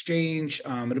 we'll exchange.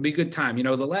 It'll be a good time.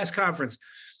 The last conference,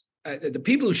 the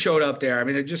people who showed up there, I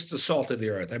mean, they're just the salt of the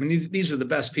earth. I mean, these are the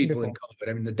best people in COVID.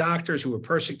 I mean, the doctors who were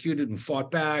persecuted and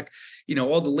fought back,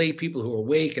 all the lay people who are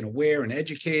awake and aware and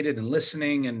educated and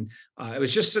listening. And it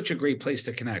was just such a great place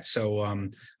to connect. So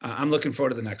I'm looking forward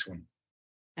to the next one.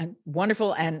 And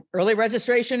wonderful. And early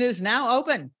registration is now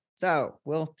open. So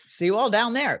we'll see you all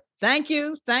down there. Thank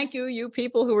you, you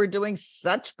people who are doing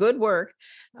such good work,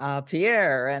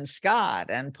 Pierre and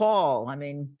Scott and Paul. I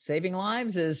mean, saving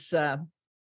lives is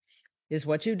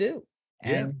what you do,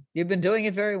 and you've been doing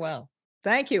it very well.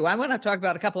 Thank you. I want to talk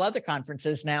about a couple other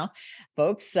conferences now,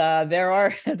 folks.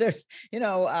 There's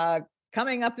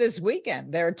coming up this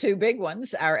weekend, there are two big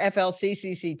ones. Our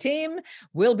FLCCC team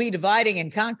will be dividing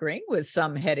and conquering, with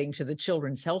some heading to the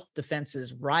Children's Health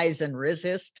Defense's Rise and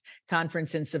Resist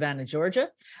conference in Savannah, Georgia.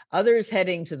 Others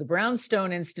heading to the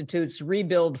Brownstone Institute's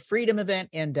Rebuild Freedom event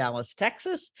in Dallas,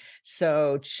 Texas.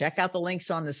 So check out the links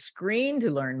on the screen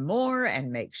to learn more, and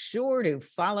make sure to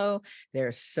follow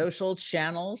their social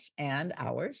channels and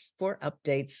ours for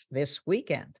updates this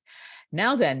weekend.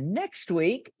 Now then, next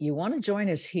week, you want to join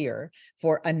us here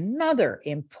for another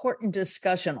important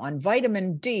discussion on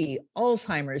vitamin D,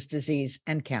 Alzheimer's disease,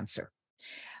 and cancer.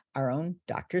 Our own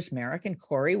Drs. Merrick and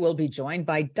Corey will be joined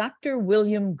by Dr.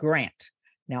 William Grant.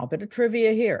 Now, a bit of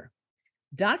trivia here.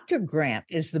 Dr. Grant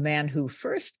is the man who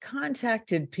first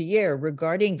contacted Pierre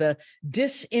regarding the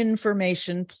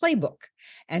disinformation playbook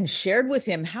and shared with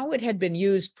him how it had been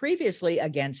used previously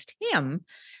against him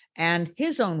and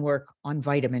his own work on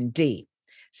vitamin D.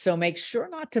 So make sure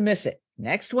not to miss it.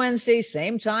 Next Wednesday,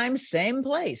 same time, same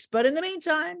place. But in the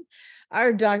meantime,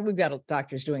 we've got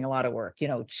doctors doing a lot of work.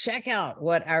 Check out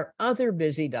what our other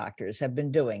busy doctors have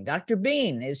been doing. Dr.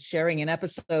 Bean is sharing an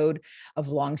episode of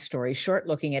Long Story Short,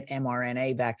 looking at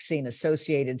mRNA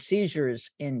vaccine-associated seizures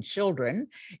in children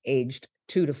aged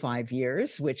 2 to 5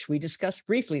 years, which we discussed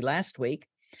briefly last week.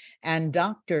 And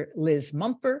Dr. Liz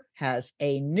Mumper has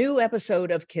a new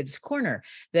episode of Kids Corner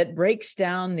that breaks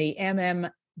down the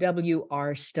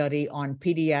MMWR study on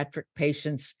pediatric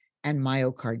patients and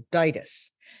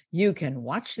myocarditis. You can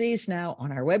watch these now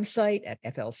on our website at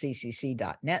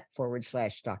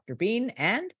flccc.net/Dr. Bean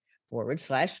and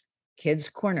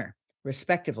 /Kids Corner,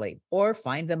 respectively, or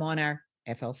find them on our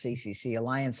FLCCC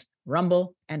Alliance,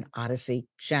 Rumble, and Odyssey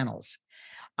channels.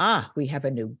 We have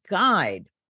a new guide.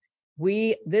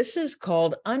 This is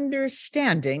called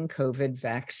Understanding COVID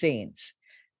Vaccines.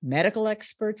 Medical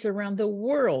experts around the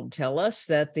world tell us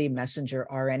that the messenger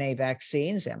RNA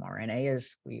vaccines, mRNA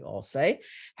as we all say,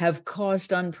 have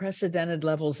caused unprecedented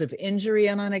levels of injury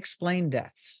and unexplained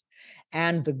deaths.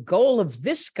 And the goal of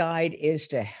this guide is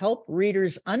to help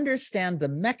readers understand the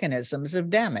mechanisms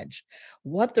of damage,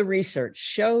 what the research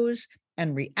shows,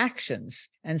 and reactions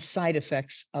and side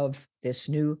effects of this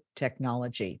new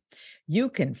technology. You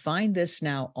can find this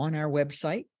now on our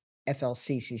website,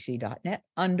 flccc.net,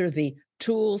 under the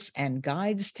Tools and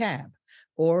Guides tab,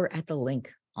 or at the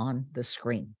link on the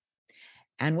screen.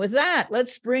 And with that,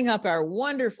 let's bring up our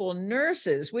wonderful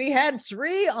nurses. We had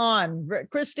 3 on.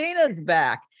 Christina's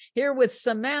back here with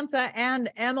Samantha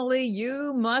and Emily.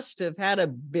 You must have had a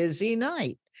busy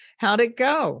night. How'd it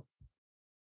go?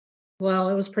 Well,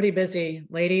 it was pretty busy.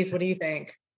 Ladies, what do you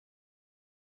think?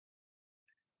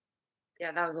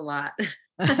 Yeah, that was a lot.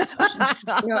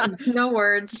 No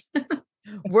words.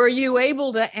 Were you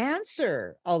able to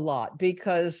answer a lot?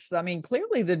 Because,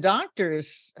 clearly the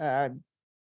doctors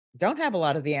don't have a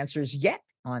lot of the answers yet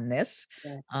on this.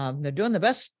 Yeah. They're doing the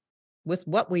best with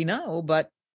what we know, but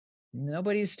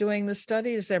nobody's doing the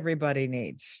studies everybody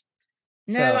needs.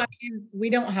 No,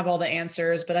 we don't have all the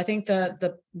answers, but I think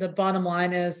the bottom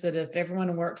line is that if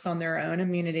everyone works on their own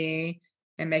immunity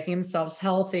and making themselves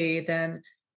healthy, then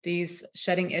these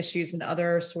shedding issues and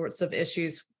other sorts of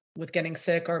issues with getting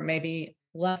sick are maybe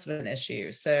less of an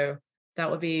issue. So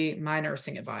that would be my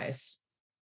nursing advice.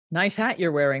 Nice hat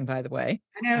you're wearing, by the way.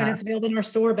 I know, and it's available in our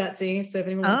store, Betsy. So if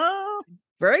anyone wants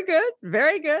very good.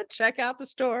 Very good. Check out the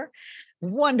store.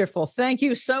 Wonderful. Thank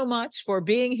you so much for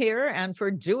being here and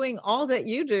for doing all that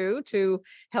you do to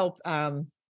help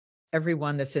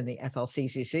everyone that's in the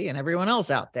FLCCC and everyone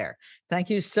else out there. Thank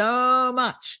you so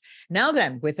much. Now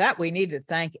then, with that, we need to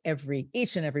thank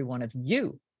each and every one of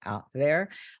you out there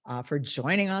for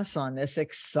joining us on this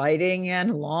exciting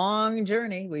and long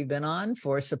journey we've been on,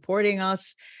 for supporting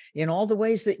us in all the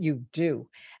ways that you do,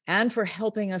 and for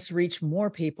helping us reach more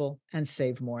people and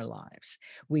save more lives.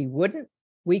 We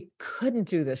couldn't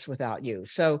do this without you.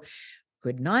 So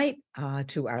good night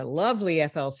to our lovely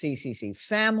FLCCC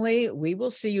family. We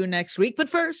will see you next week. But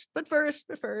first,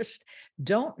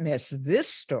 don't miss this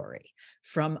story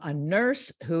from a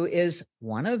nurse who is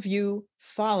one of you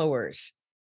followers.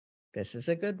 This is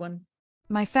a good one.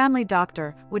 My family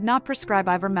doctor would not prescribe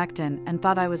ivermectin and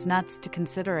thought I was nuts to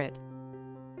consider it.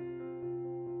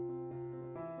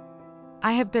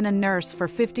 I have been a nurse for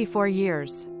 54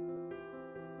 years.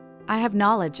 I have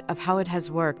knowledge of how it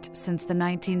has worked since the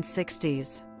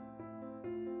 1960s.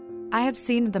 I have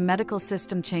seen the medical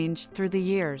system change through the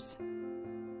years.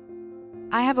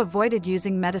 I have avoided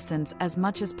using medicines as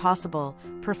much as possible,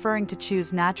 preferring to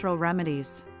choose natural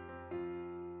remedies.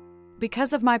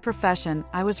 Because of my profession,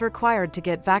 I was required to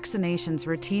get vaccinations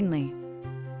routinely.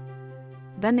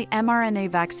 Then the mRNA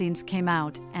vaccines came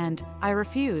out, and I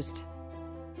refused.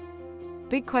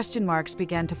 Big question marks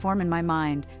began to form in my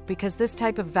mind because this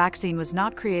type of vaccine was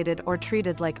not created or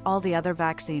treated like all the other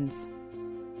vaccines.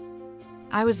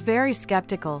 I was very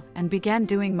skeptical and began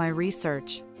doing my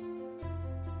research.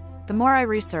 The more I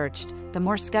researched, the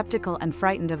more skeptical and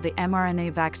frightened of the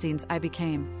mRNA vaccines I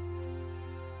became.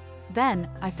 Then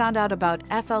I found out about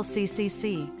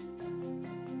FLCCC.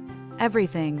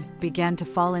 Everything began to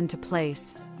fall into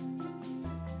place.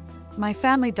 My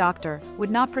family doctor would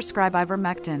not prescribe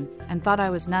ivermectin and thought I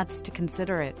was nuts to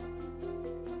consider it.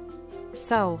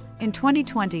 So, in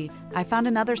 2020, I found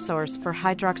another source for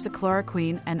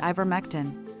hydroxychloroquine and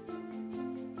ivermectin.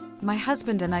 My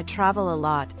husband and I travel a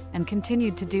lot and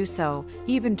continued to do so,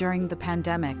 even during the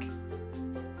pandemic.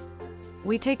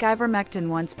 We take ivermectin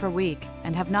once per week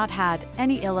and have not had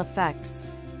any ill effects.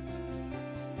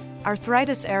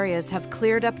 Arthritis areas have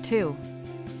cleared up too.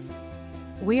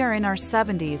 We are in our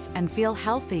 70s and feel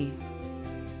healthy.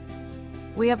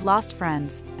 We have lost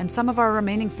friends, and some of our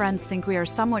remaining friends think we are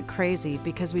somewhat crazy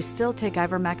because we still take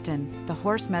ivermectin, the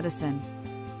horse medicine.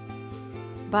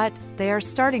 But they are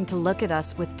starting to look at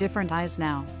us with different eyes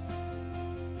now.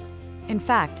 In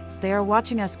fact, they are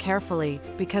watching us carefully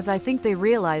because I think they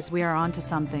realize we are onto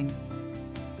something.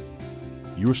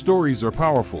 Your stories are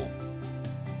powerful.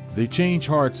 They change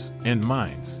hearts and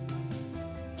minds.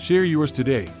 Share yours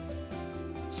today.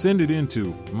 Send it in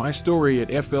to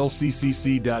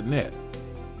mystory@flccc.net.